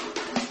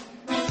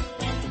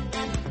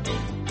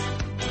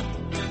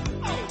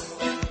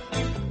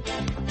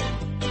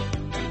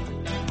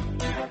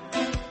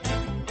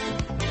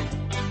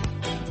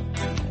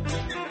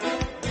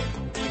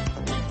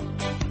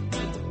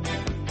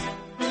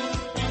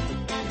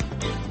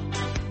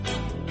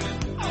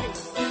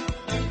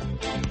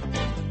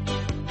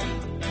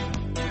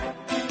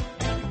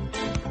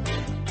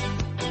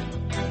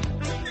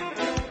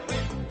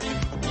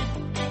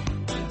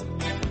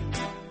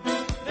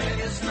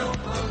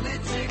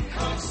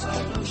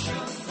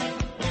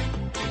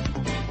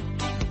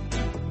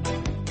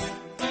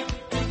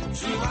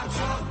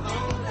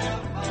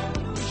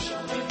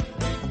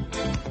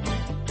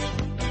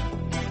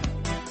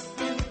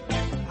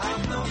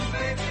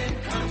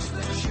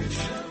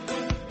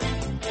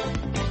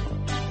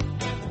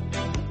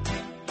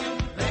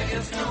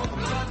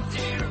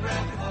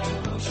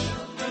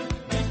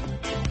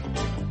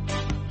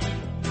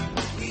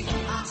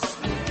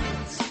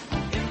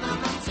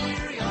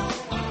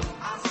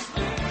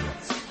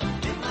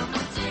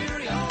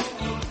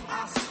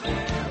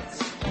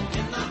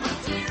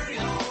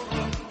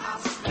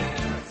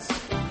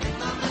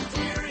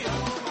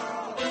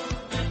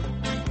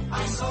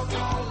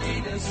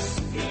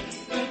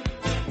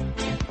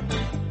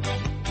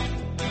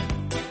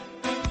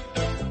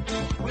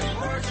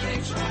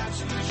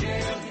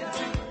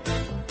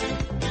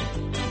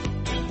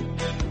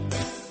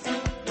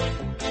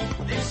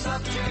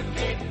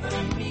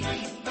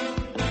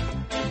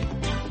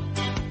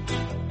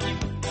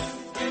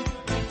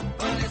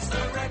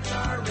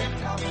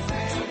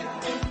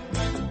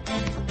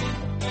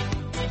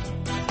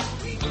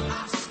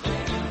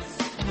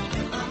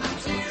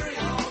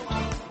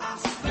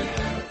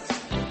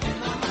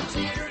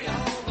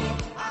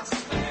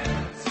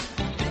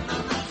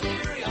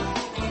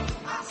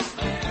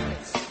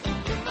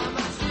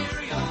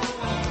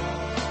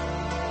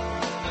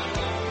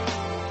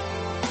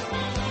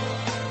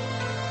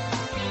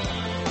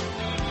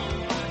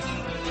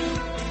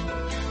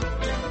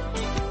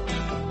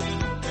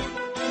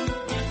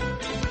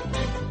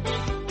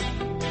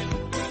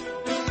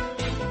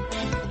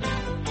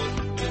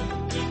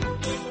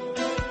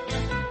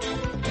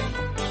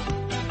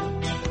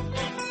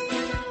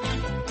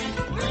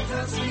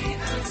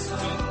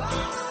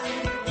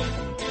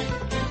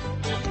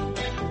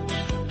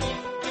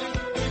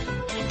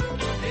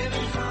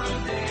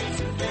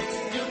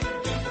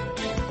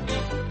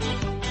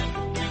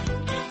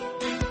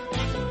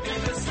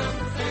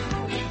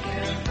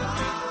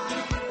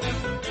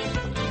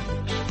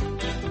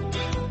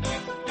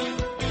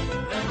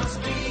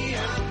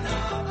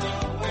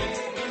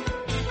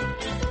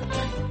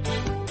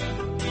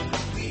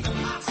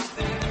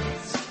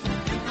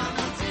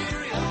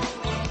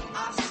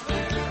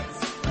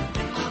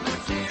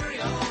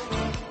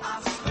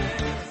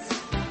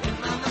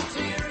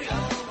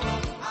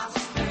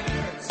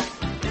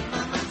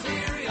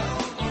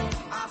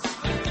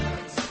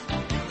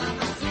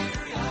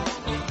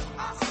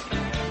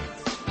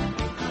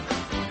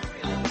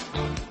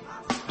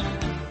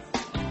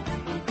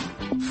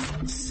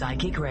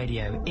 Psychic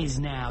Radio is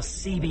now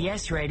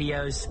CBS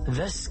Radio's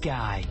The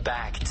Sky.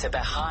 Back to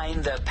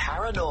Behind the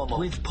Paranormal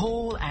with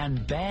Paul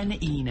and Ben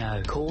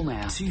Eno. Call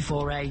now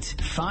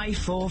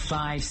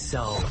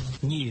 248-545-SOUL.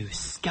 New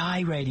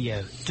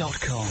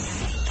skyradio.com.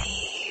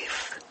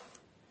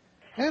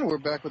 And we're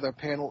back with our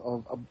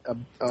panel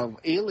of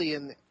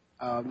alien,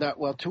 two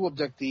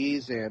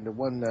abductees and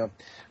one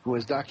who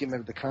has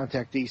documented the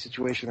contactee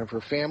situation of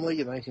her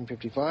family in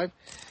 1955.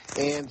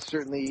 And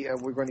certainly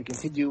we're going to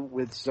continue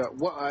with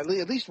at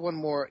least one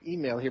more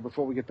email here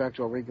before we get back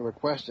to our regular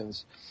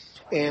questions.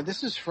 And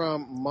this is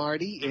from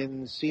Marty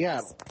in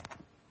Seattle.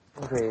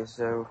 Okay,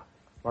 so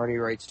Marty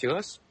writes to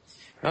us.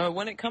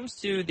 When it comes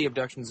to the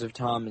abductions of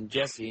Tom and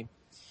Jesse,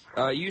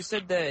 you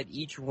said that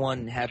each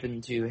one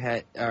happened to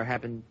their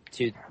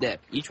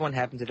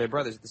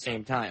brothers at the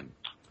same time.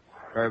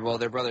 Or, well,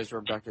 their brothers were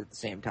abducted at the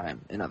same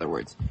time, in other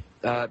words.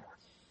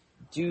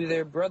 Do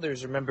their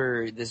brothers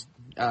remember this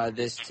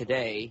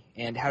today,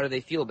 and how do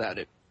they feel about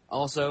it?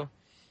 Also,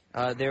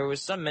 there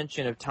was some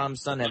mention of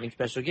Tom's son having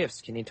special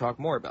gifts. Can you talk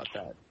more about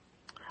that?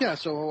 Yeah,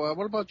 so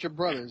what about your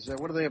brothers?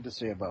 What do they have to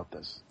say about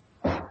this?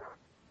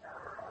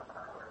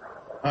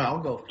 I'll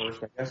go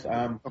first, I guess.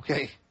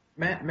 Okay.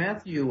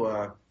 Matthew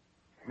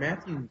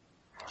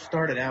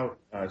started out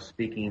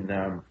speaking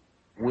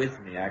with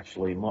me,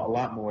 actually, a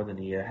lot more than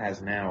he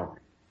has now.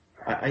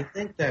 I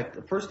think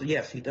that, first,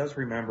 yes, he does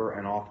remember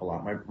an awful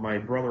lot. My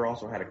brother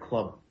also had a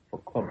club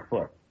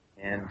foot,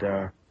 and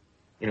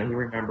he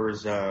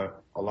remembers a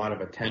lot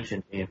of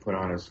attention being put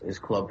on his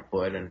club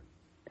foot, and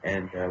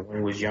when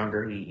he was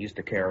younger, he used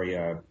to carry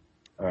a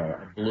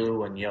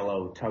blue and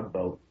yellow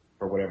tugboat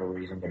for whatever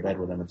reason to bed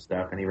with him and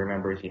stuff, and he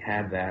remembers he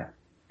had that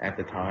at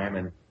the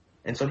time,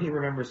 and so he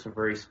remembers some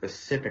very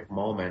specific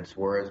moments,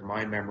 whereas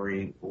my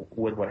memory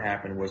with what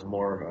happened was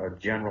more of a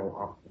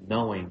general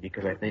knowing,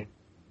 because I think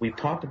we've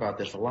talked about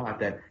this a lot,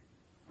 that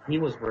he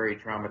was very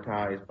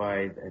traumatized by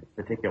a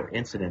particular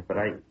incident, but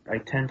I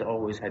tend to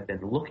always had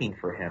been looking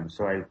for him,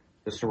 so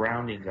the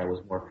surroundings I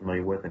was more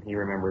familiar with, and he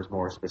remembers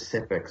more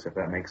specifics, if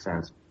that makes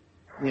sense.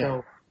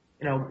 Yeah.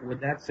 So,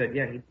 with that said,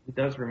 yeah, he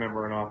does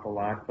remember an awful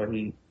lot, but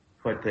to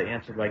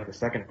answer like the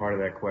second part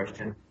of that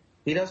question,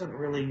 he doesn't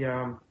really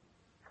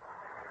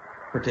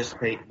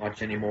participate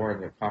much anymore in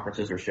the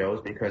conferences or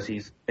shows because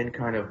he's been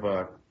kind of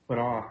put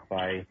off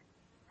by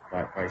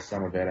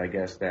some of it. I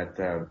guess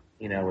that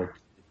he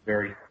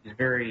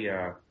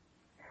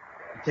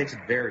takes it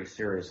very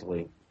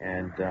seriously,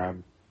 and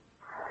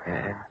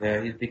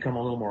he's become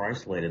a little more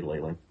isolated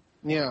lately.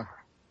 Yeah.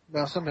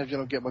 Now sometimes you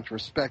don't get much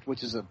respect,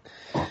 which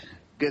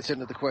gets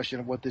into the question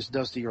of what this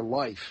does to your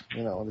life,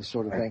 this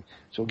sort of thing.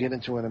 So we'll get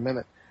into it in a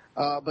minute.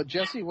 But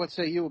Jesse, what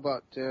say you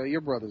about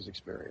your brother's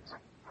experience?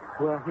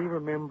 Well, he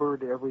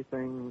remembered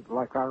everything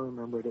like I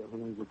remembered it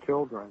when we were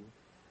children.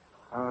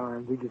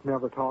 We just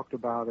never talked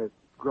about it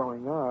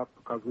growing up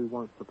because we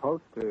weren't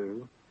supposed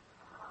to.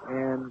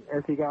 And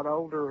as he got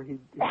older, he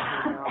came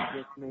out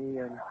with me,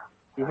 and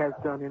he has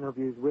done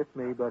interviews with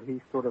me, but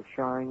he's sort of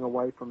shying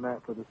away from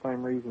that for the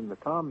same reason that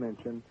Tom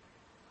mentioned,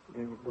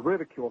 the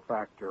ridicule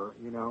factor,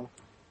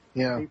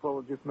 Yeah.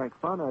 People just make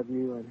fun of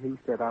you, and he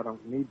said, I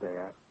don't need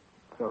that.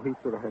 So he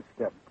sort of has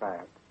stepped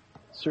back.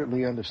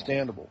 Certainly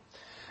understandable.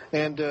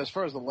 And as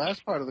far as the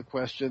last part of the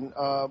question,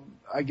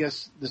 I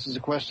guess this is a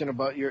question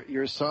about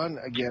your son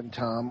again,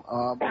 Tom.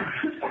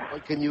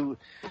 Can you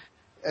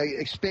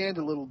expand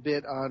a little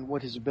bit on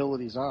what his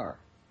abilities are?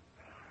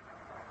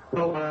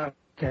 Well,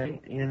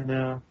 okay.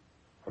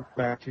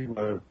 Back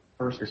to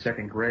first or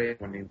second grade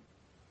when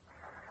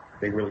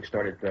they really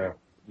started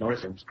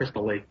noticing, it was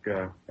Crystal Lake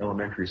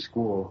Elementary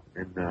School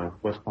in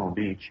West Palm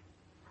Beach,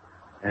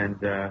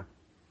 and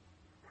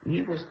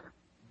he was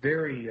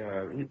very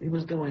he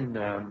was doing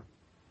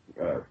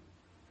I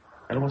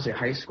don't want to say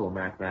high school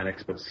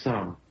mathematics, but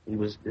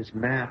his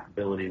math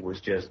ability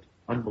was just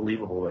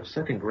unbelievable. At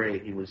second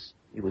grade, he was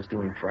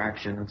doing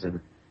fractions,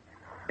 and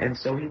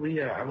so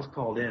I was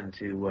called in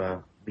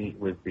to meet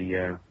with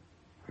the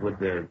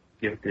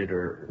gifted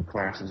or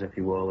classes, if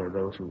you will, or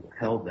those who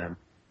held them.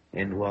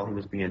 And while he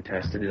was being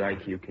tested, his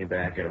IQ came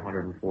back at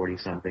 140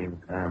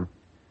 something,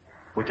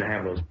 which I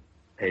have those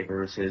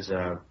papers.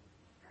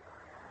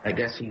 I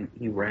guess he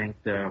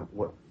ranked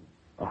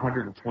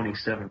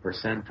 127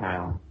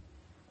 percentile.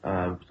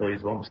 So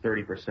he's almost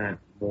 30%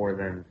 more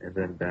than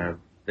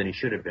he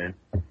should have been,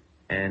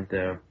 and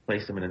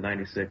placed him in the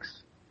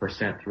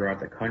 96% throughout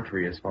the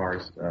country as far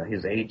as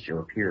his age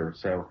or peers.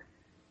 So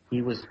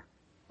he was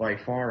by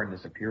far in the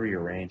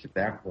superior range at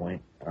that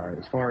point.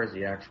 As far as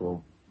the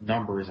actual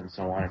numbers and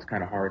so on, it's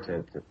kind of hard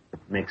to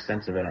make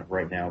sense of it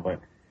right now.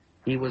 But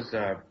he was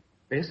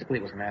basically,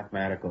 it was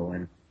mathematical,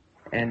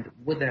 and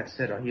with that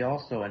said, he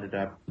also ended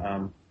up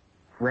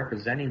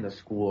representing the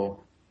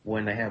school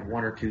when they have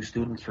one or two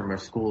students from a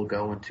school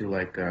go into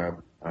like a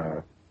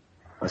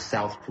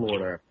South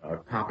Florida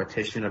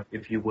competition,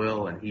 if you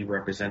will, and he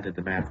represented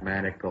the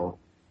mathematical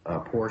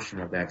portion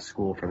of that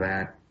school for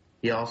that.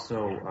 He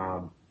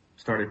also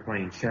started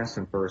playing chess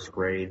in first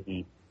grade.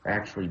 He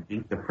actually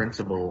beat the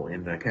principal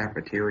in the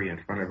cafeteria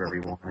in front of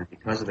everyone, and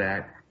because of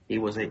that,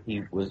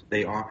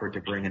 They offered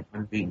to bring an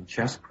unbeaten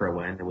chess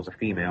pro in. It was a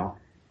female,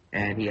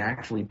 and he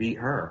actually beat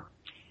her.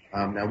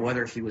 Now,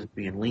 whether she was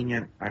being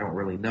lenient, I don't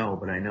really know,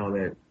 but I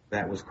know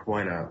that was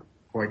quite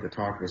the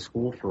talk of the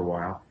school for a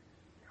while.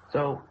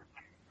 So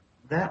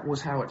that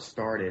was how it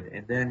started.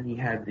 And then he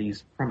had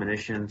these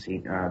premonitions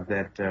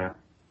that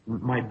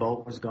my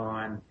boat was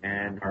gone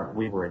and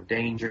we were in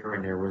danger,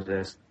 and there was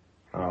this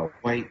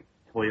white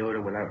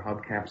Toyota without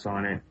hubcaps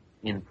on it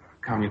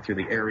coming through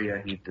the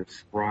area. He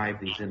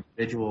described these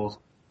individuals.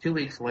 2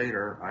 weeks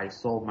later, I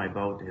sold my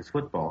boat to his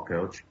football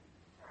coach,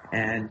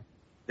 and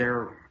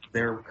there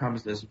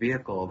comes this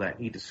vehicle that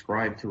he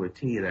described to a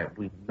T that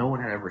no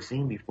one had ever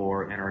seen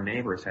before, and our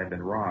neighbors had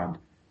been robbed.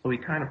 So he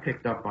kind of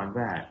picked up on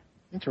that.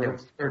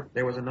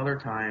 There was another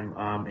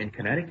time in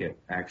Connecticut,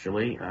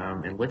 actually,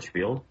 in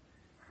Litchfield,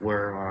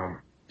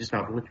 where just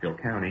out of Litchfield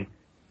County,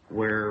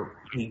 where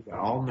he got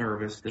all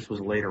nervous. This was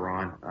later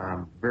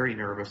on, very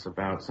nervous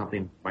about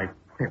something, my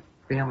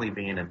family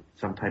being in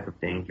some type of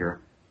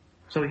danger.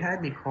 So he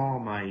had me call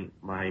my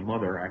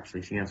mother.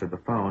 Actually, she answered the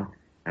phone,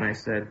 and I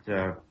said,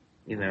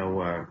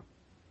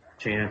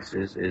 Chance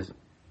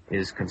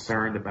is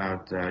concerned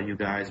about you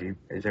guys.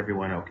 Is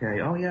everyone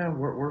okay? Oh yeah,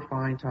 we're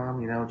fine,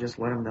 Tom. Just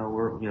let him know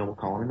we'll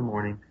call him in the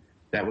morning.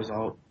 That was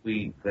all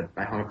that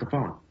I hung up the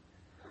phone.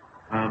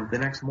 The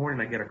next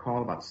morning, I get a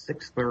call about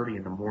 6:30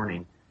 in the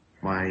morning.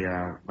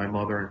 My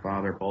mother and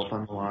father both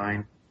on the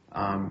line.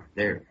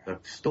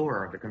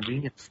 The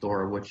convenience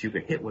store, which you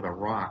could hit with a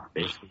rock,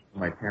 basically,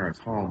 from my parents'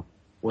 home,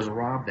 was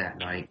robbed that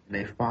night, and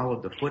they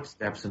followed the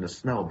footsteps in the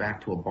snow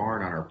back to a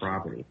barn on our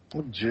property.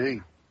 Oh,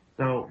 gee.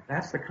 So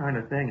that's the kind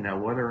of thing. Now,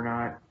 whether or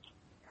not,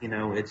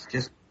 it's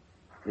just,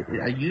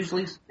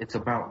 usually it's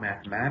about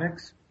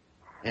mathematics,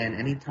 and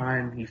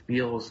anytime he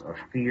feels a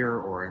fear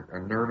or a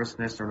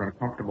nervousness or an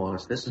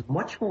uncomfortableness, this is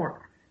much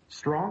more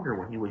stronger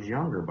when he was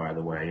younger, by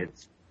the way.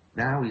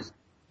 Now he's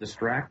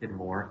distracted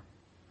more.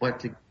 But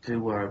to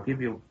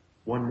give you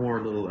one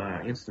more little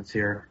instance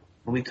here,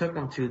 when we took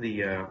him to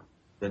the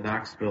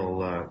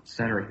Knoxville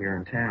Center here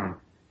in town,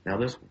 now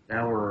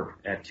we're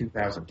at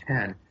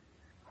 2010.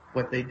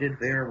 What they did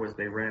there was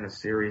they ran a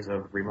series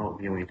of remote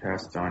viewing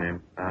tests on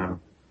him.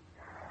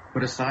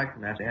 But aside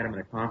from that, they had him in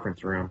a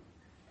conference room,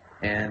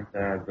 and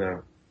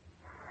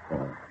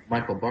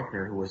Michael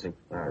Buckner, who was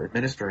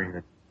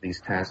administering these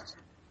tests,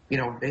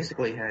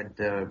 basically had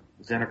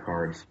Zena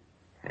cards,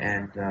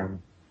 and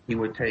he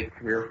would take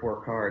 3 or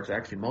 4 cards,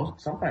 actually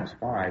sometimes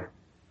 5,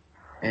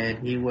 and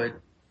he would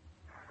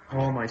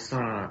call my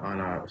son on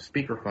a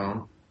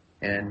speakerphone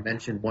and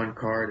mention one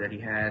card that he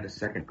had, a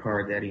second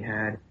card that he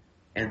had,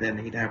 and then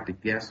he'd have to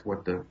guess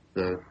what the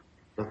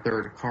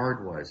third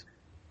card was.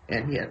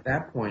 And at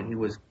that point he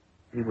was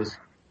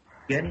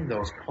getting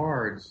those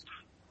cards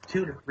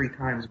 2 to 3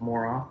 times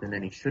more often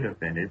than he should have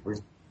been.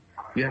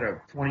 You had a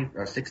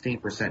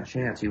 16%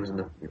 chance. He was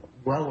in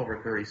well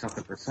over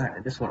 30-something%,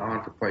 and this went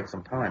on for quite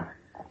some time.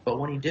 But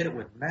when he did it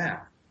with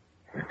math,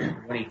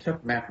 when he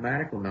took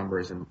mathematical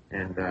numbers, and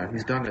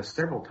he's done this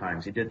several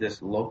times. He did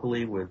this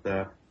locally with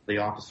the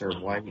Officer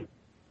White,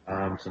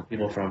 some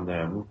people from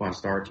the MUFON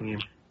Star team,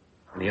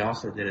 and he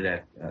also did it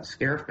at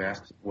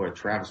Scarefest, where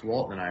Travis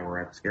Walton and I were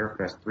at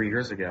Scarefest 3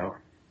 years ago.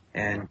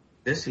 And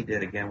this he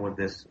did again with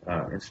this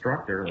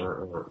instructor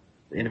or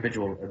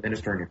individual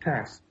administering your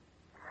tests.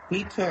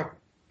 He took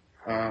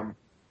a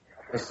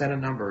set of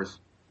numbers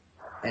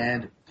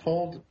and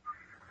told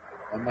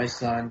my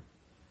son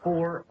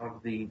 4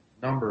 of the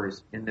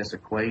numbers in this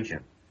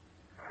equation,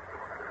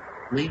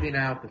 leaving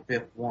out the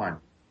 5th one,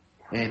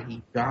 and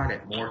he got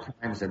it more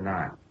times than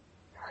not.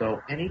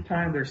 So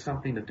anytime there's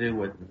something to do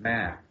with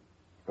math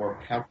or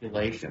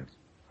calculations,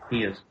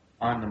 he is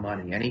on the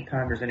money.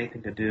 Anytime there's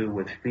anything to do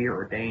with fear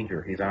or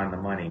danger, he's on the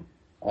money.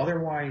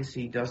 Otherwise,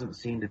 he doesn't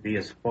seem to be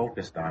as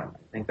focused on it.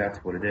 I think that's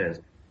what it is.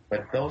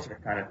 But those are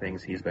the kind of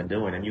things he's been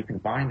doing, and you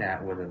combine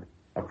that with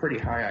a pretty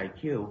high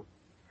IQ.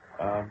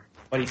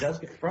 But he does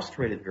get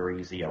frustrated very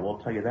easy, I will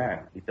tell you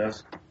that. He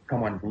does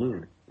come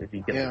unglued if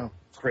he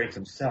frustrates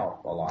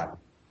himself a lot.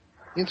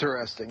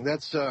 Interesting.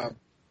 That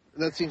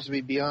seems to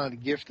be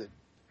beyond gifted.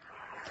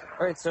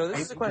 All right, so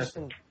this is a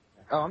question.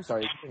 Oh, I'm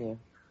sorry. Continue.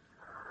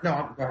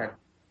 No, go ahead.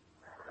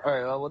 All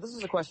right, well, this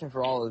is a question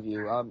for all of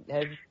you.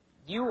 Have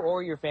you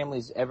or your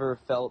families ever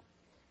felt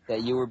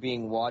that you were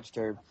being watched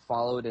or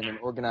followed in an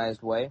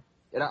organized way?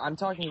 And I'm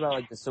talking about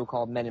like the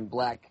so-called Men in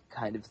Black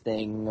kind of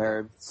thing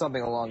or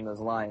something along those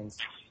lines.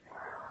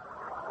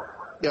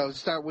 Yeah, let's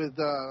start with,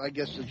 I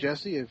guess,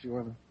 Jesse, if you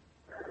want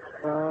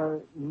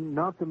to.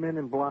 Not the Men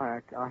in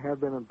Black. I have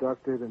been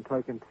abducted and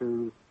taken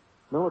to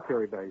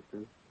military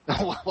bases.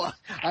 Well,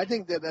 I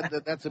think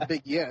that's a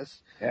big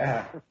yes.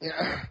 Yeah.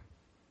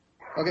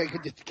 Okay,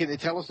 can you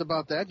tell us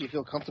about that? Do you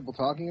feel comfortable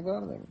talking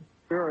about it?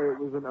 Sure. It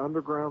was an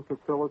underground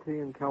facility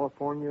in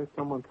California.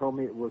 Someone told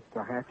me it was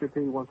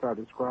Tehachapi once I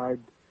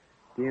described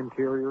the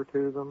interior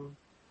to them.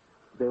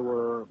 There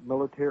were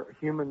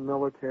human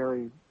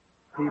military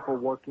people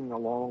working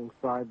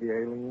alongside the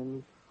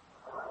aliens.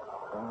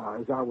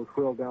 As I was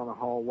wheeled down a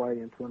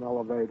hallway into an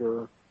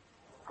elevator,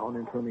 on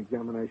into an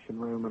examination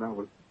room, and I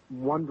was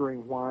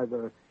wondering why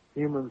the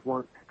humans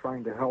weren't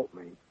trying to help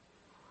me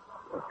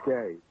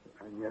escape,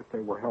 and yet they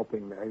were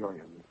helping the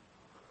aliens.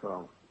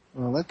 So,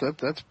 well,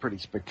 that's pretty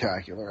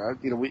spectacular.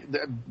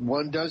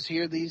 One does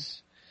hear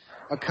these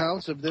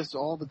accounts of this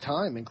all the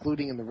time,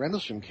 including in the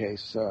Rendlesham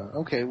case.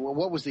 Okay, well,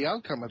 what was the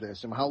outcome of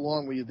this, and how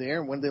long were you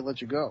there, and when did they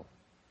let you go?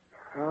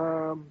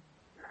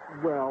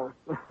 Well,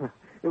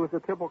 it was a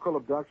typical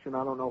abduction.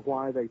 I don't know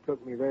why they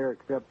took me there,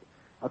 except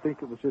I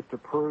think it was just to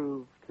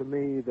prove to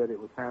me that it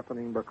was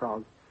happening,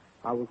 because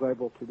I was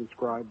able to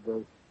describe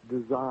the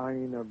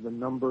design of the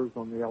numbers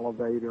on the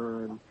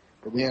elevator, and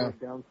that we went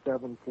down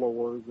 7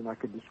 floors, and I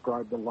could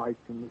describe the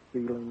lights in the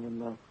ceiling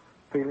and the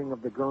feeling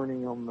of the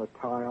gurney on the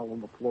tile on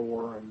the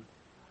floor. And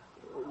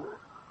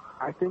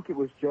I think it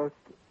was just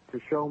to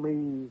show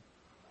me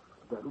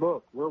that,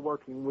 look, we're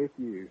working with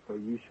you, so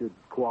you should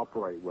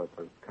cooperate with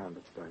us, kind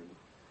of thing.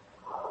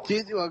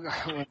 It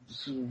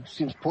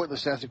seems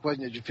pointless to ask the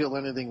question, did you feel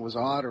anything was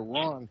odd or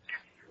wrong?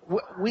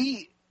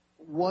 We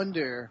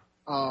wonder,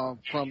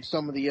 from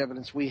some of the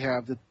evidence we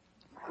have, that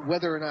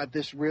whether or not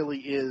this really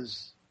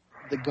is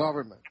the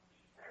government.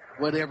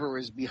 Whatever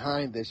is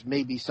behind this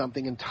may be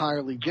something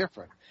entirely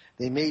different.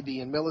 They may be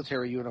in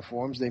military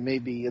uniforms. They may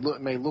be. It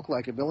may look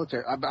like a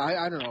military.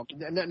 I don't know.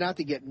 Not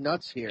to get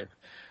nuts here,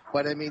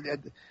 but I mean.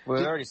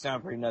 Well, it already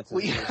sounds pretty nuts.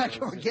 We're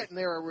getting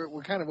there.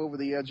 We're kind of over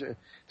the edge,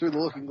 through the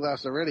looking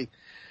glass already.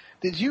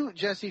 Did you,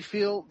 Jesse,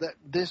 feel that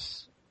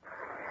this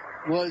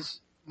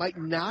might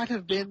not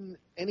have been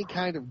any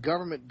kind of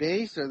government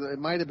base, or that it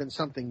might have been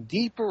something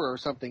deeper, or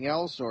something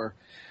else, or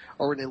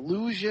an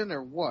illusion,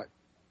 or what?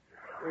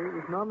 It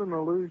was not an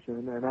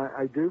illusion, and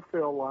I do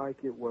feel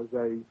like it was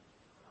a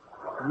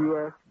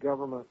U.S.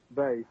 government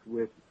base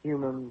with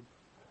human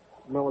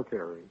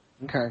military.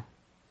 Okay.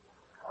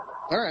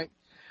 All right,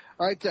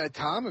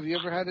 Tom, have you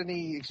ever had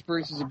any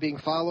experiences of being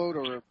followed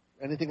or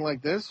anything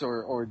like this,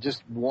 or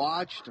just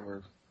watched,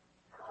 or?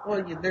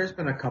 Well, there's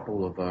been a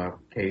couple of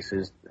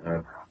cases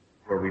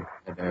where we've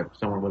had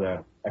someone with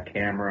a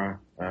camera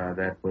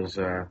that was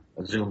a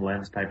zoom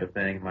lens type of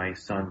thing. My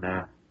son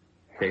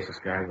chased this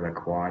guy with a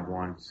quad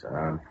once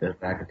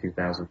back in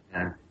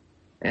 2010.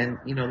 And,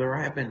 there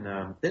have been,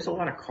 there's a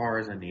lot of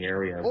cars in the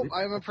area. Oh,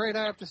 I'm afraid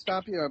I have to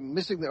stop you. I'm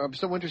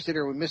so interested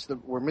here.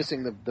 We're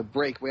missing the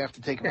break. We have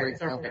to take a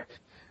break now. Okay.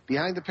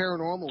 Behind the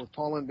Paranormal with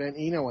Paul and Ben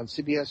Eno on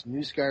CBS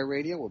News Sky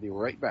Radio. We'll be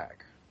right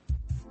back.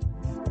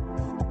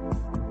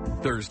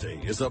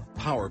 Thursday is a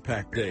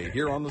power-packed day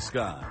here on the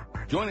Sky.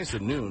 Join us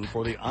at noon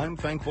for the I'm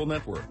Thankful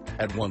Network.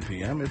 At 1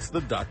 p.m., it's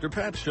the Dr.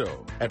 Pat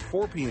Show. At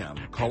 4 p.m.,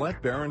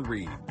 Colette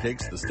Baron-Reed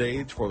takes the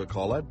stage for the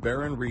Colette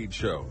Baron-Reed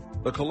Show.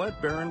 The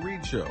Colette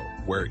Baron-Reed Show,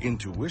 where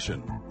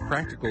intuition,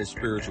 practical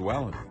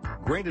spirituality,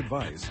 great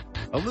advice,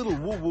 a little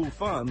woo-woo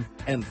fun,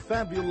 and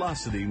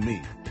fabulosity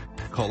meet.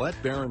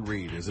 Colette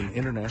Baron-Reed is an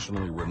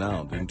internationally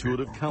renowned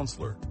intuitive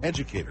counselor,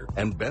 educator,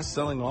 and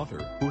best-selling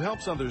author who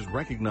helps others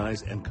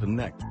recognize and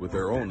connect with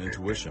their own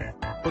intuition,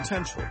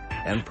 potential,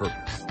 and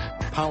purpose.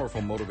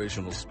 Powerful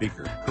motivational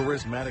speaker,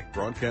 charismatic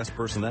broadcast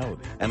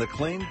personality, and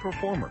acclaimed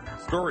performer,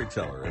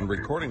 storyteller, and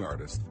recording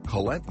artist,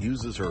 Colette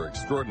uses her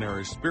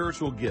extraordinary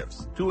spiritual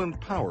gifts to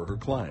empower her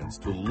clients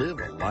to live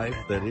a life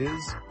that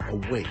is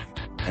awake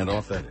and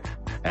authentic,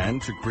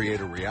 and to create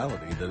a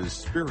reality that is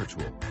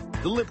spiritual,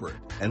 deliberate,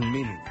 and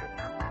meaningful.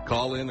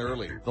 Call in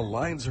early. The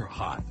lines are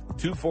hot.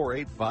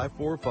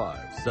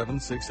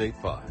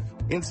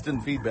 248-545-7685.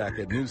 Instant feedback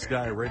at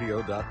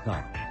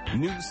newskyradio.com.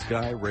 New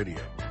Sky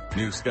Radio.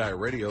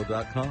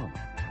 NewSkyRadio.com.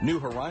 New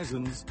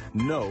horizons,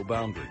 no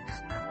boundaries.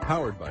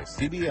 Powered by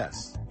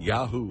CBS,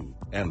 Yahoo,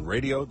 and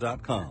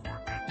Radio.com.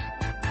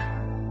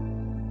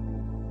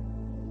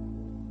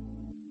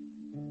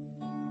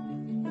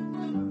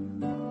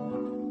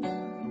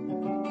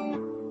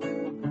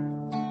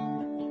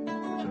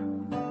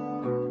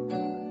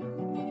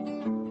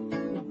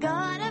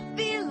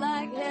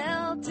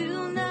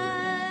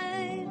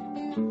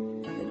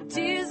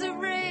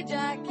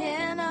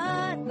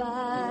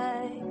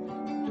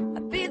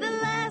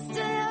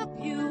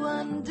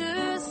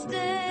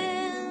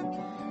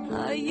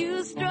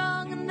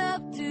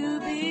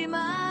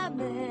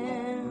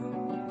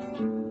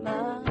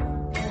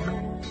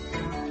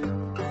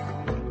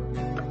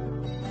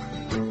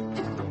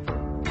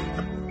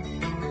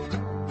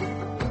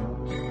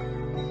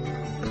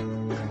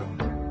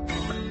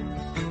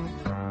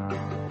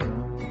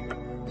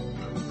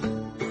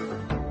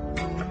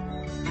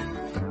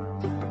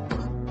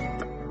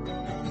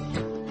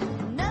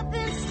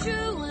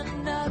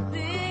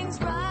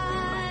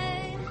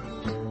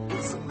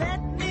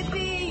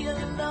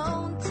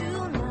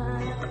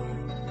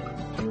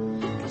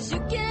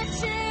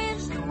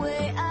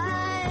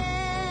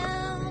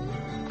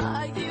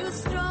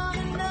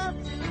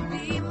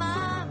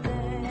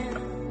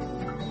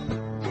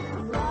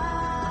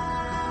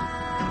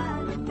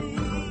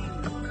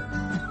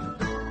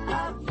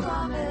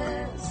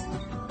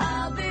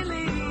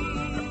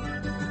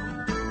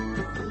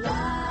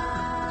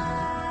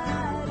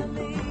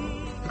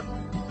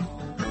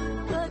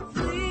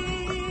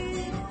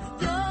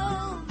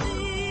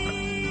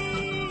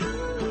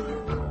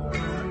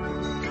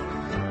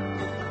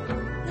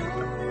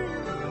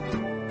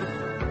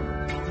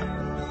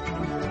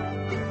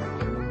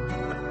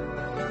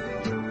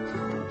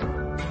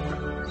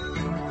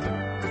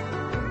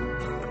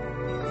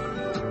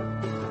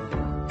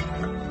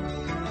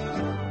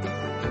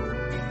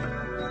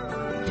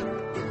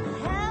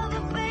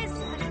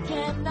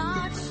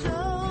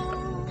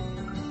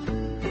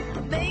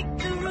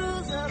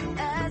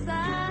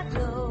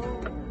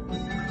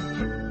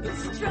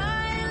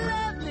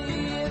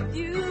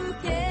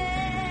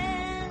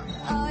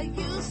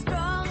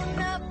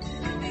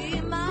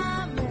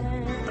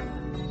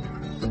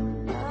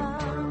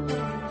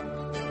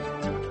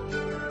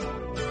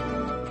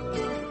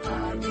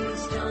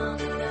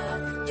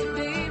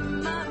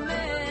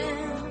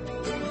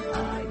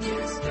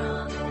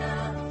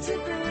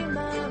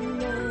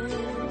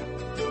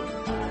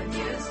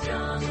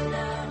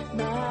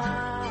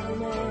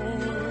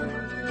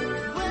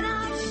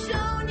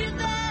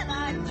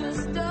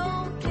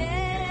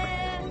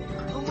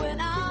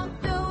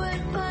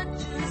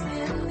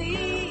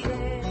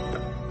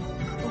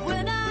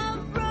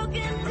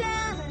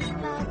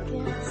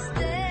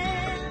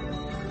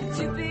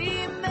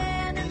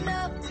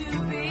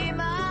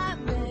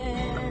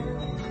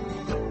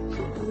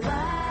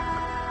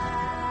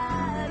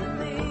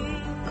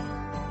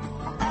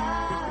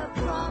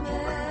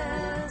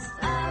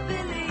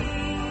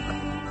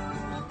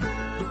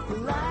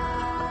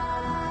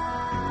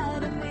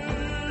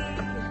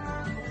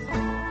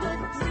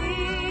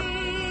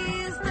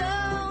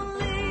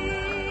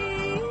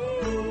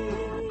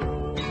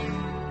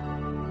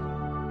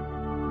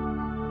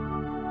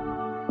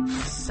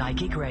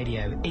 Psychic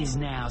Radio is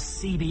now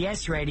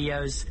CBS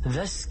Radio's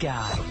The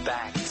Sky.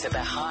 Back to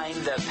Behind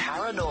the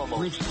Paranormal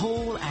with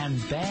Paul and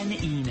Ben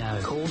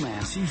Eno. Call now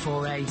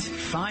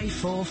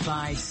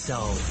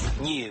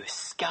 248-545-SOUL. New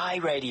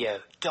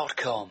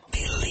skyradio.com.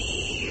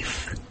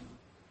 Believe.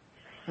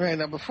 All right,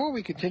 now before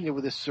we continue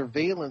with this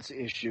surveillance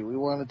issue, we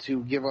wanted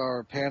to give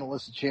our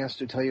panelists a chance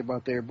to tell you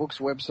about their books,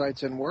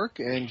 websites, and work.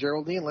 And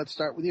Geraldine, let's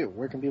start with you.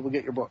 Where can people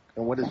get your book,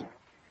 and what is it?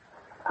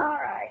 All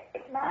right.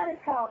 Mine is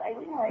called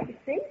Alien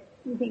Legacy.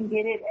 You can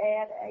get it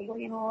at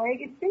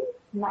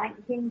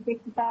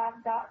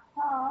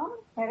alienlegacy1955.com.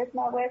 That is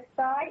my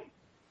website.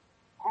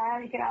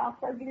 You can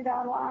also get it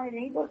online at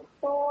any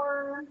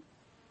bookstore.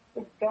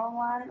 Just go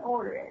online and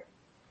order it.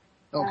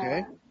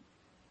 Okay.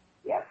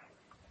 Yep.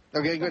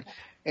 Okay, good.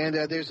 And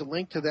there's a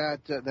link to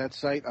that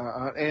site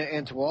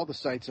and to all the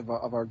sites of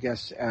our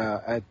guests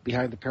at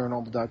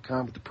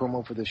BehindTheParanormal.com with the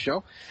promo for this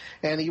show.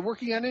 And are you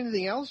working on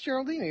anything else,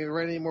 Geraldine? Are you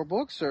writing any more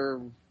books,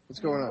 or what's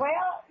going on?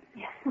 Well,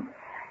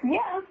 yeah,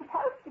 I'm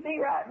supposed to be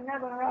writing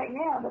another one right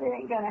now, but it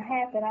ain't going to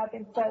happen. I've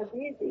been so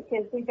busy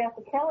because we've got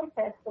the Kelly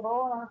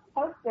Festival, and I'm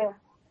supposed to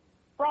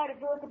write a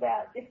book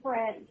about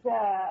different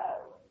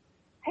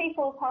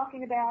people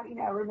talking about,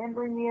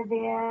 remembering the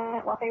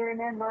event, what they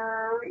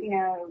remember,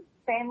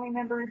 family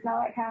members and all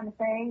that kind of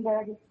thing, but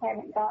I just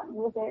haven't gotten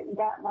with it and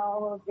gotten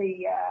all of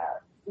the,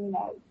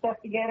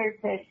 stuff together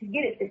to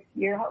get it this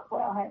year.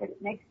 Hopefully I'll have it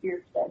at next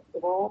year's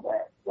festival,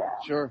 but...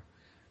 Sure.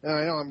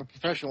 I know I'm a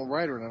professional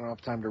writer and I don't have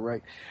time to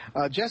write.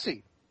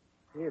 Jesse.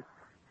 Yes.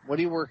 What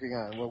are you working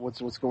on? What's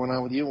going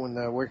on with you, and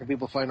where can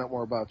people find out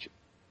more about you?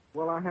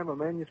 Well, I have a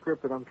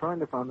manuscript that I'm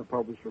trying to find the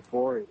publisher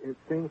for. It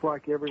seems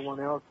like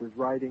everyone else is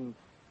writing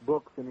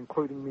books and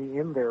including me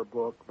in their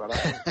book, but I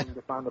can't seem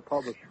to find the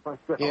publisher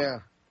myself.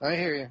 Yeah. I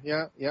hear you.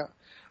 Yeah.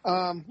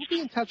 We'll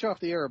be in touch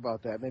off the air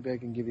about that. Maybe I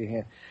can give you a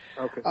hand.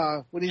 Okay.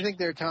 What do you think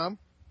there, Tom?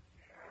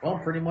 Well,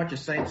 pretty much the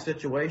same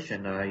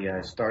situation.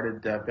 I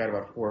started, I've got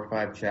about 4 or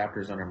 5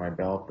 chapters under my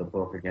belt. The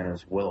book, again,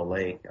 is Willow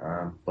Lake.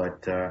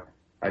 But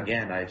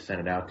again, I've sent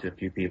it out to a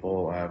few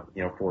people,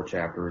 4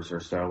 chapters or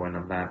so, and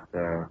I'm not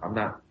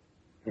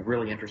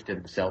really interested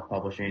in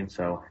self-publishing.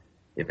 So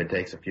if it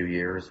takes a few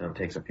years, it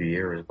takes a few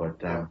years.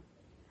 But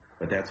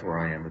that's where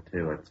I am,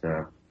 too. It's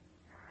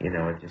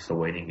it's just a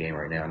waiting game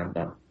right now, and I'm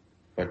done.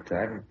 But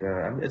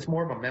it's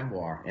more of a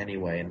memoir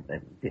anyway, and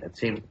it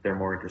seems they're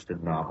more interested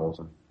in novels,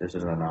 and this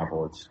isn't a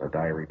novel, it's a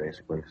diary,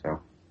 basically. So.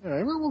 All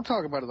right, we'll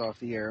talk about it off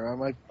the air.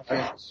 My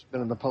family's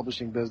been in the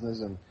publishing business,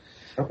 and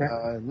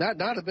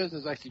not a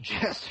business I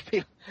suggest,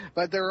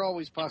 but there are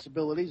always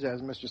possibilities,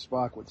 as Mr.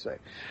 Spock would say.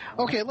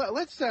 Okay,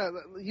 let's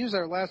use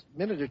our last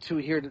minute or two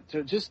here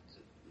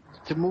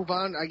to move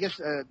on. I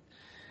guess...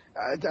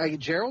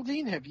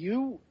 Geraldine, have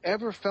you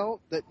ever felt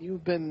that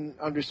you've been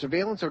under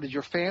surveillance, or did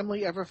your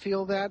family ever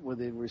feel that? Were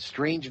there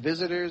strange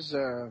visitors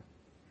of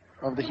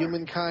the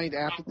humankind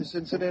after this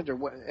incident,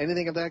 or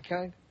anything of that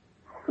kind?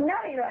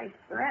 Not really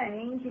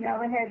strange. We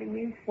had the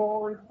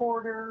usual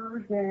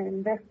reporters and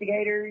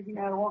investigators,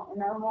 wanting to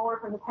know more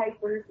from the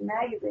papers and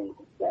magazines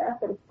and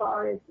stuff. But as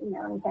far as,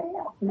 anything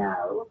else,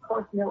 no. Of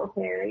course,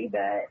 military,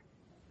 but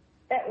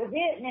that was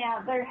it. Now,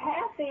 there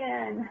have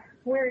been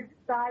weird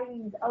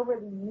sightings over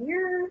the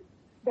years.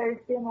 There's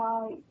been,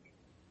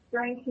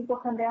 strange people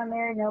come down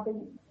there and they'll be,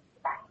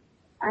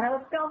 I know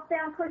it's going to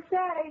sound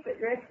cliche, but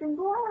dressed in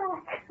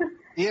black.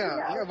 Yeah,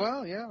 I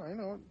know.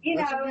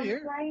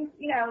 Strange,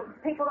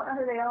 people don't know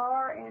who they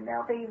are, and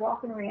they'll be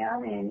walking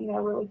around and,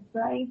 really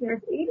strange.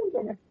 There's even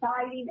been a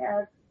sighting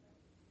of,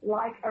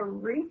 a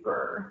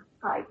reaper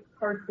type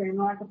person,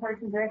 like a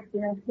person dressed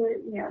in a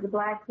hood, the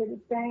black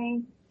hooded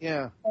thing.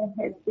 Yeah. And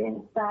has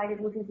been cited,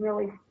 which is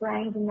really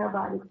strange and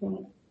nobody can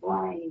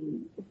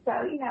explain. So,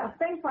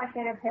 things like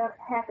that have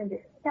happened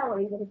at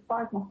Kelly, but as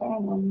far as my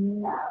family,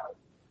 no.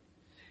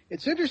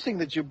 It's interesting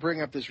that you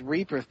bring up this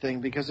Reaper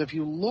thing, because if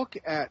you look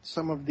at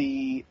some of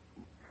the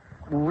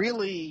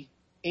really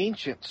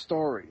ancient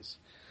stories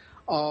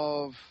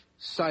of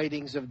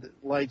sightings of the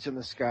lights in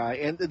the sky,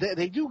 and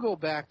they do go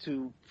back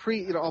to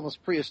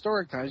almost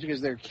prehistoric times,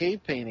 because they're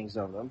cave paintings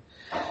of them.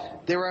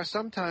 There are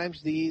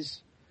sometimes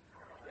these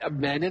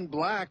men in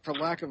black, for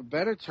lack of a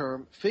better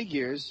term,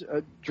 figures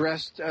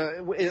dressed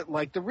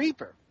like the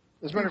Reaper.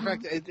 As a matter of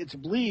fact, it's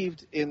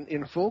believed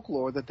in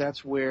folklore that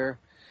that's where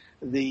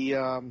the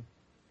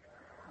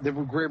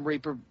Grim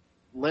Reaper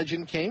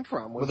legend came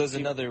from. Well, there's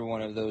another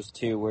one of those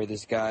too, where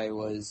this guy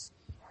was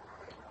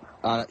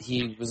on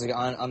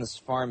this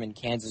farm in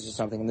Kansas or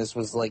something, and this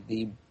was like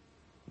the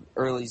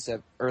early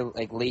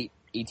late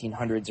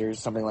 1800s or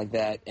something like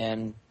that,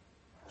 and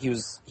he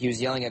was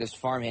yelling at his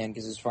farmhand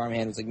because his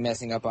farmhand was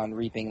messing up on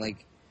reaping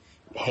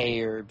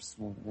hay or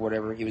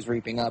whatever he was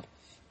reaping up,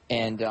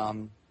 and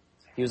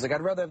he was like,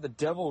 "I'd rather have the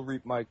devil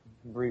reap my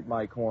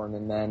corn."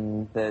 And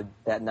then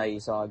that night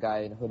he saw a guy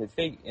in a hooded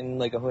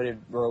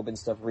robe and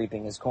stuff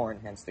reaping his corn,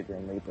 hence the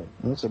Grim Reaper.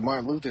 That's what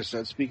Martin Luther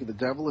said: "Speak of the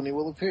devil, and he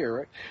will appear."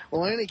 Right.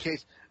 Well, in any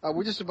case,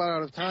 we're just about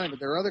out of time, but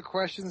there are other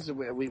questions that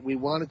we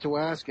wanted to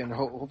ask, and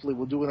hopefully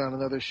we'll do it on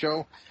another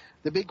show.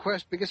 the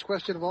biggest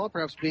question of all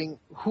perhaps being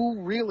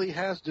who really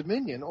has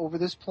dominion over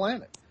this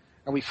planet?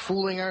 Are we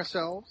fooling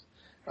ourselves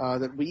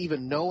that we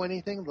even know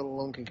anything, let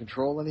alone can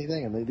control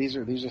anything? And these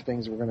are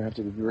things that we're going to have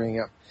to be bringing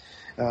up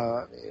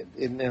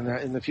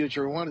in the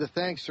future. We wanted to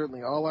thank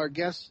certainly all our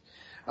guests,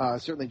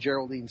 certainly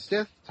Geraldine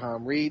Stith,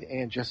 Tom Reed,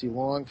 and Jesse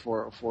Long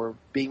for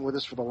being with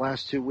us for the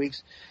last 2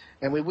 weeks.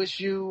 And we wish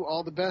you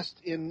all the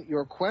best in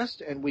your quest,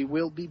 and we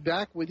will be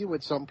back with you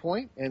at some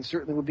point, and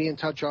certainly we'll be in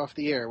touch off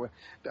the air.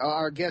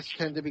 Our guests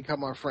tend to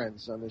become our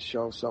friends on this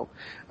show, so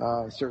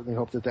certainly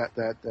hope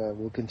that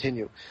will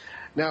continue.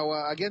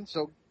 Now, again,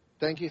 so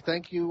thank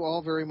you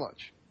all very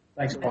much.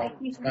 Thanks, Paul.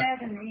 Thank you for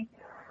having me.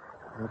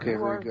 Okay,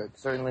 very good.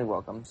 Certainly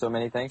welcome. So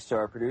many thanks to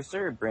our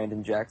producer,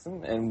 Brandon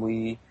Jackson, and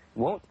we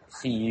won't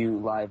see you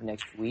live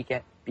next week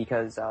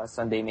because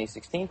Sunday, May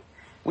 16th,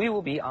 we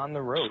will be on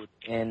the road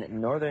in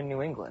northern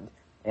New England,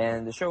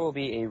 and the show will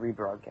be a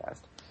rebroadcast.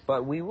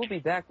 But we will be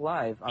back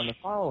live on the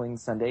following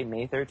Sunday,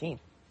 May 13th.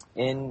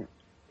 In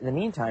the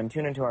meantime,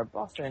 tune into our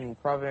Boston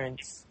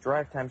Providence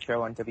Drive Time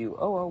show on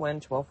WOON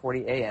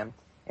 1240 AM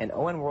and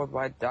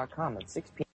ONWorldwide.com at 6 p.m.